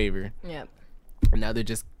out in your favor. Yeah. And now they're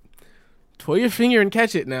just twirl your finger and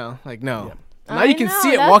catch it now. Like no. Yep. Now you can I know,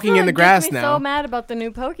 see it that's walking in what the gets grass me now. So mad about the new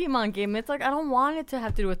Pokemon game. It's like I don't want it to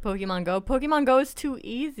have to do with Pokemon Go. Pokemon Go is too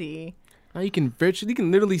easy. Now you can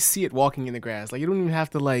literally see it walking in the grass. Like you don't even have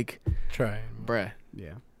to like, Try. bruh.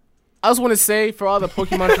 Yeah. I just want to say for all the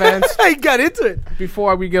Pokemon fans, I got into it.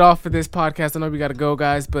 before we get off of this podcast, I know we got to go,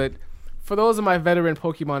 guys, but for those of my veteran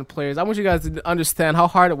Pokemon players, I want you guys to understand how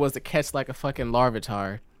hard it was to catch like a fucking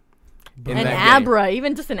Larvitar. in An that game. Abra,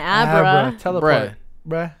 even just an Abra. Teleport.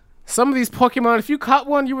 Bruh. Some of these Pokemon, if you caught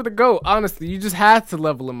one, you were the GOAT. Honestly, you just had to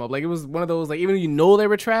level them up. Like it was one of those, like even though you know they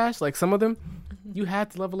were trash, like some of them, you had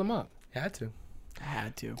to level them up. Had to. I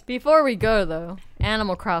had to. Before we go though,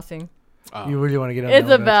 Animal Crossing. Oh. You really want to get on that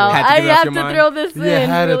one, Isabel. don't you? Had to I get it off have your to mind. throw this You in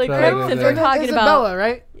had to really throw quick it in since there. we're talking Isabella, about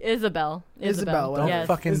right? Isabel. Isabella. Don't Yes.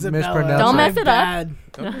 fucking Isabella. mispronounce Don't it. mess it up. Bad.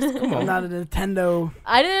 Come I'm on. not a Nintendo.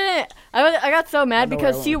 I didn't. I got so mad know where I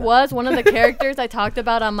because went she with that. was one of the characters I talked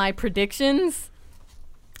about on my predictions.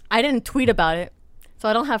 I didn't tweet about it, so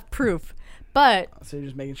I don't have proof. But So you're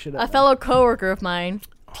just making shit up. a fellow coworker of mine,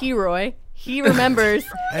 T. Roy, he remembers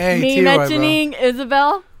Hey, me T-Roy, bro. mentioning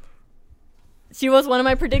Isabel. She was one of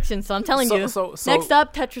my predictions, so I'm telling you. So Next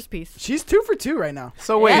up, Tetris Piece. She's 2 for 2 right now.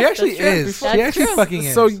 So wait, Yes, She actually that's true. is. That's She actually true. fucking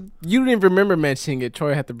is. so you didn't remember mentioning it.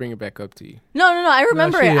 Troy had to bring it back up to you. No, I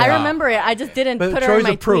remember she it. I is. remember it. I just didn't but put her in Troy's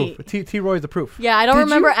my the proof. tweet. T. Roy's the proof. Yeah, I don't Did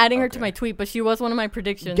remember you? adding her to Okay. my tweet, but she was one of my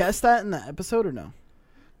predictions. Guess that in the episode or no?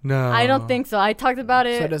 No. I don't think so. I talked about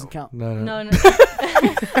So it. it doesn't count. No. No.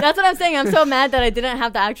 That's what I'm saying. I'm so mad that I didn't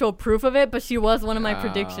have the actual proof of it, but she was one of my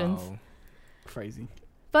predictions. Oh. Crazy.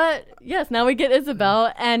 But yes, now we get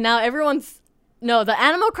Isabel, and now the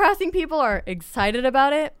Animal Crossing people are excited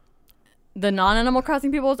about it. The non-Animal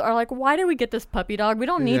Crossing people are like, why did we get this puppy dog? We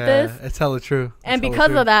don't need this. It's hella true. And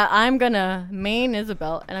because of that, I'm gonna main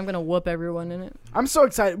Isabel, and I'm gonna whoop everyone in it. I'm so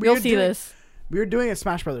excited. You'll see this. We were doing a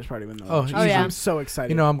Smash Brothers party with them. Oh, Oh, yeah. I'm so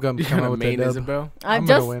excited. You know I'm gonna You come gonna out with main that dub. Isabel? I'm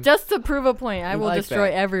gonna win. Just to prove a point, I will like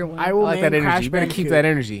destroy that. everyone. I I will like that name energy. Crash You better keep Bandicoot. that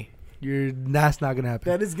energy. That's not gonna happen.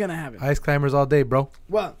 That is gonna happen. Ice climbers all day, bro.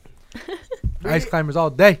 Well, Ice climbers all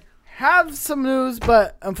day. have some news,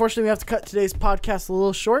 but unfortunately we have to cut today's podcast a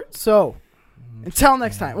little short. So until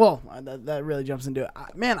next time. Well, that really jumps into it.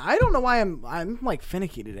 Man, I don't know why I'm like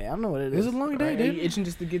finicky today. I don't know what it It is. was a long day, Are you dude. itching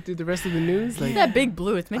just to get through the rest of the news? He's Like, that big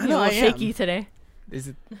blue. It's making me a I know, little I am. shaky today. is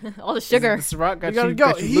it All the sugar. Is it the Ciroc got You gotta you, go.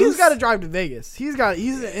 got you He's loose? got to drive to Vegas. He's an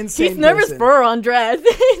insane. He's nervous person. for Andres.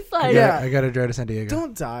 He's like, Yeah. I gotta drive to San Diego.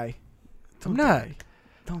 Don't die. I'm not. Die.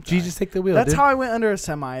 Don't die. Jesus, take the wheel. That's dude. how I went under a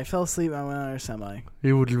semi. I fell asleep. I went under a semi.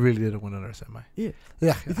 You really did win under a semi. Yeah.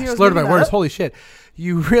 Yeah. You think I I was slurred my making that words. up? Holy shit.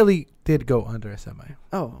 You really did go under a semi.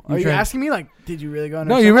 Oh, You are you tried- asking me like, did you really go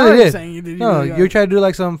under? No, a you semi? really Or are you did. saying did you No, really go you tried to do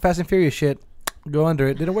like some Fast and Furious shit. Go under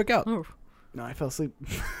it. Didn't work out. oh. No, I fell asleep.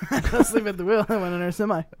 I fell asleep at the wheel. I went under a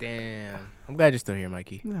semi. Damn. I'm glad you're still here,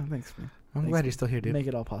 Mikey. No, thanks, man. I'm Thanks, glad man. you're still here, dude. Make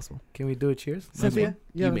it all possible. Can we do a cheers? Cynthia, you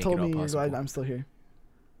You haven't make told it all me you're glad possible. I'm still here.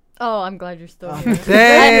 Oh, I'm glad you're still Oh. here.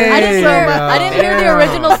 There I didn't you hear. go. I didn't hear the Damn.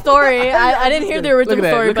 original story. I didn't hear the Look original at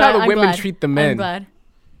that. story, Look but how the I'm women glad. treat the I'm men. glad.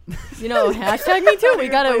 You know, hashtag me too. We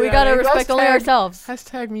gotta Yeah, respect only hashtag- ourselves.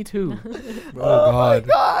 Hashtag me too. Oh, God.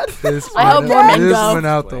 God, This I hope went more out- men This go. went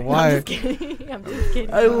out the I'm wire. I'm just kidding. I'm just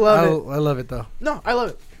kidding. I love it. I love it, though. No, I love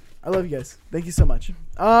it. I love you guys. Thank you so much.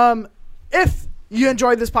 If you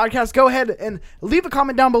enjoyed this podcast, go ahead and leave a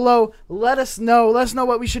comment down below. Let us know. Let us know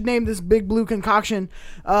what we should name this big blue concoction.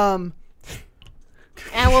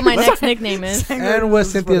 And what my next nickname is. And what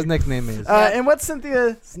Cynthia's nickname is. And what's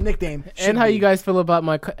Cynthia's nickname? And how you guys feel about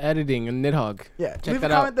my editing and Nidhogg. Yeah, Check leave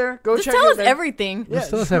that a comment there. Go Just check tell it us there. everything. Yeah,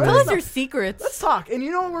 Tell us just everything. Tell us know. your secrets. Let's talk. And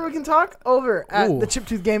you know where we can talk? Over at Ooh. the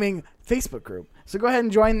Chiptooth Gaming Facebook group. So go ahead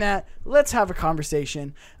and join that. Let's have a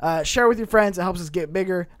conversation. Share with your friends. It helps us get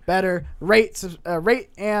bigger, better. Rate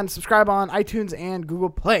and subscribe on iTunes and Google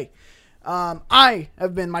Play. I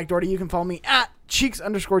have been Mike Doherty. You can follow me at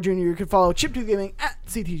Cheeks_Jr. You can follow Chiptooth Gaming at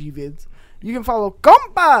CTG Vids. You can follow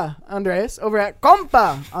Compa Andres over at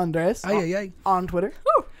Compa Andres on Twitter.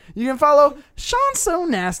 You can follow Sean So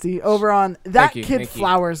Nasty over on That you, Kid thank you.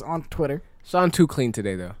 Flowers on Twitter. Sean too clean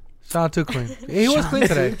today though. Sound too clean. He was clean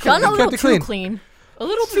today. Sean a He little kept it too clean. A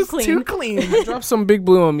little too clean. Too clean. Drop some big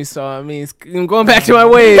blue on me, so I mean, I'm going back to my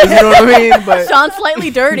ways. You know what I mean? But Sean's slightly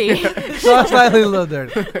dirty. Sean's slightly a little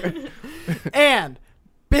dirty. And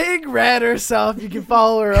Big Red herself, you can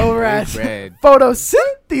follow her over at Red.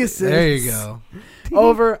 Photosynthesis. There you go.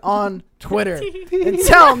 Over on Twitter.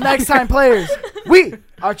 Until next time, players, we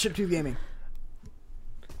are Chiptooth Gaming.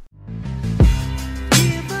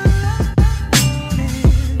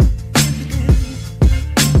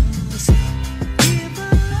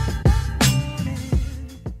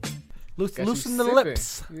 Loosen the Sip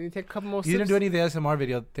lips. it. You need to take a couple more You didn't sips. do any of the ASMR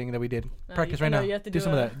video thing that we did. Practice I right know, now. you have to Do do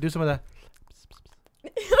some of a- that. Do some of that.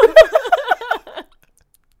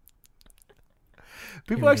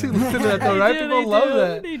 People Here we actually go. listen to that though, right? People love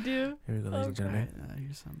that. They do. Here we go, ladies and gentlemen.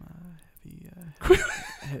 Here's some heavy.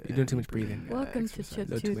 You're doing too much breathing. Welcome to A little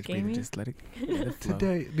too Chiptooth much breathing. Gaming. Just let it flow.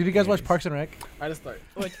 Today, did you guys watch Parks and Rec? I just start.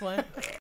 Which one?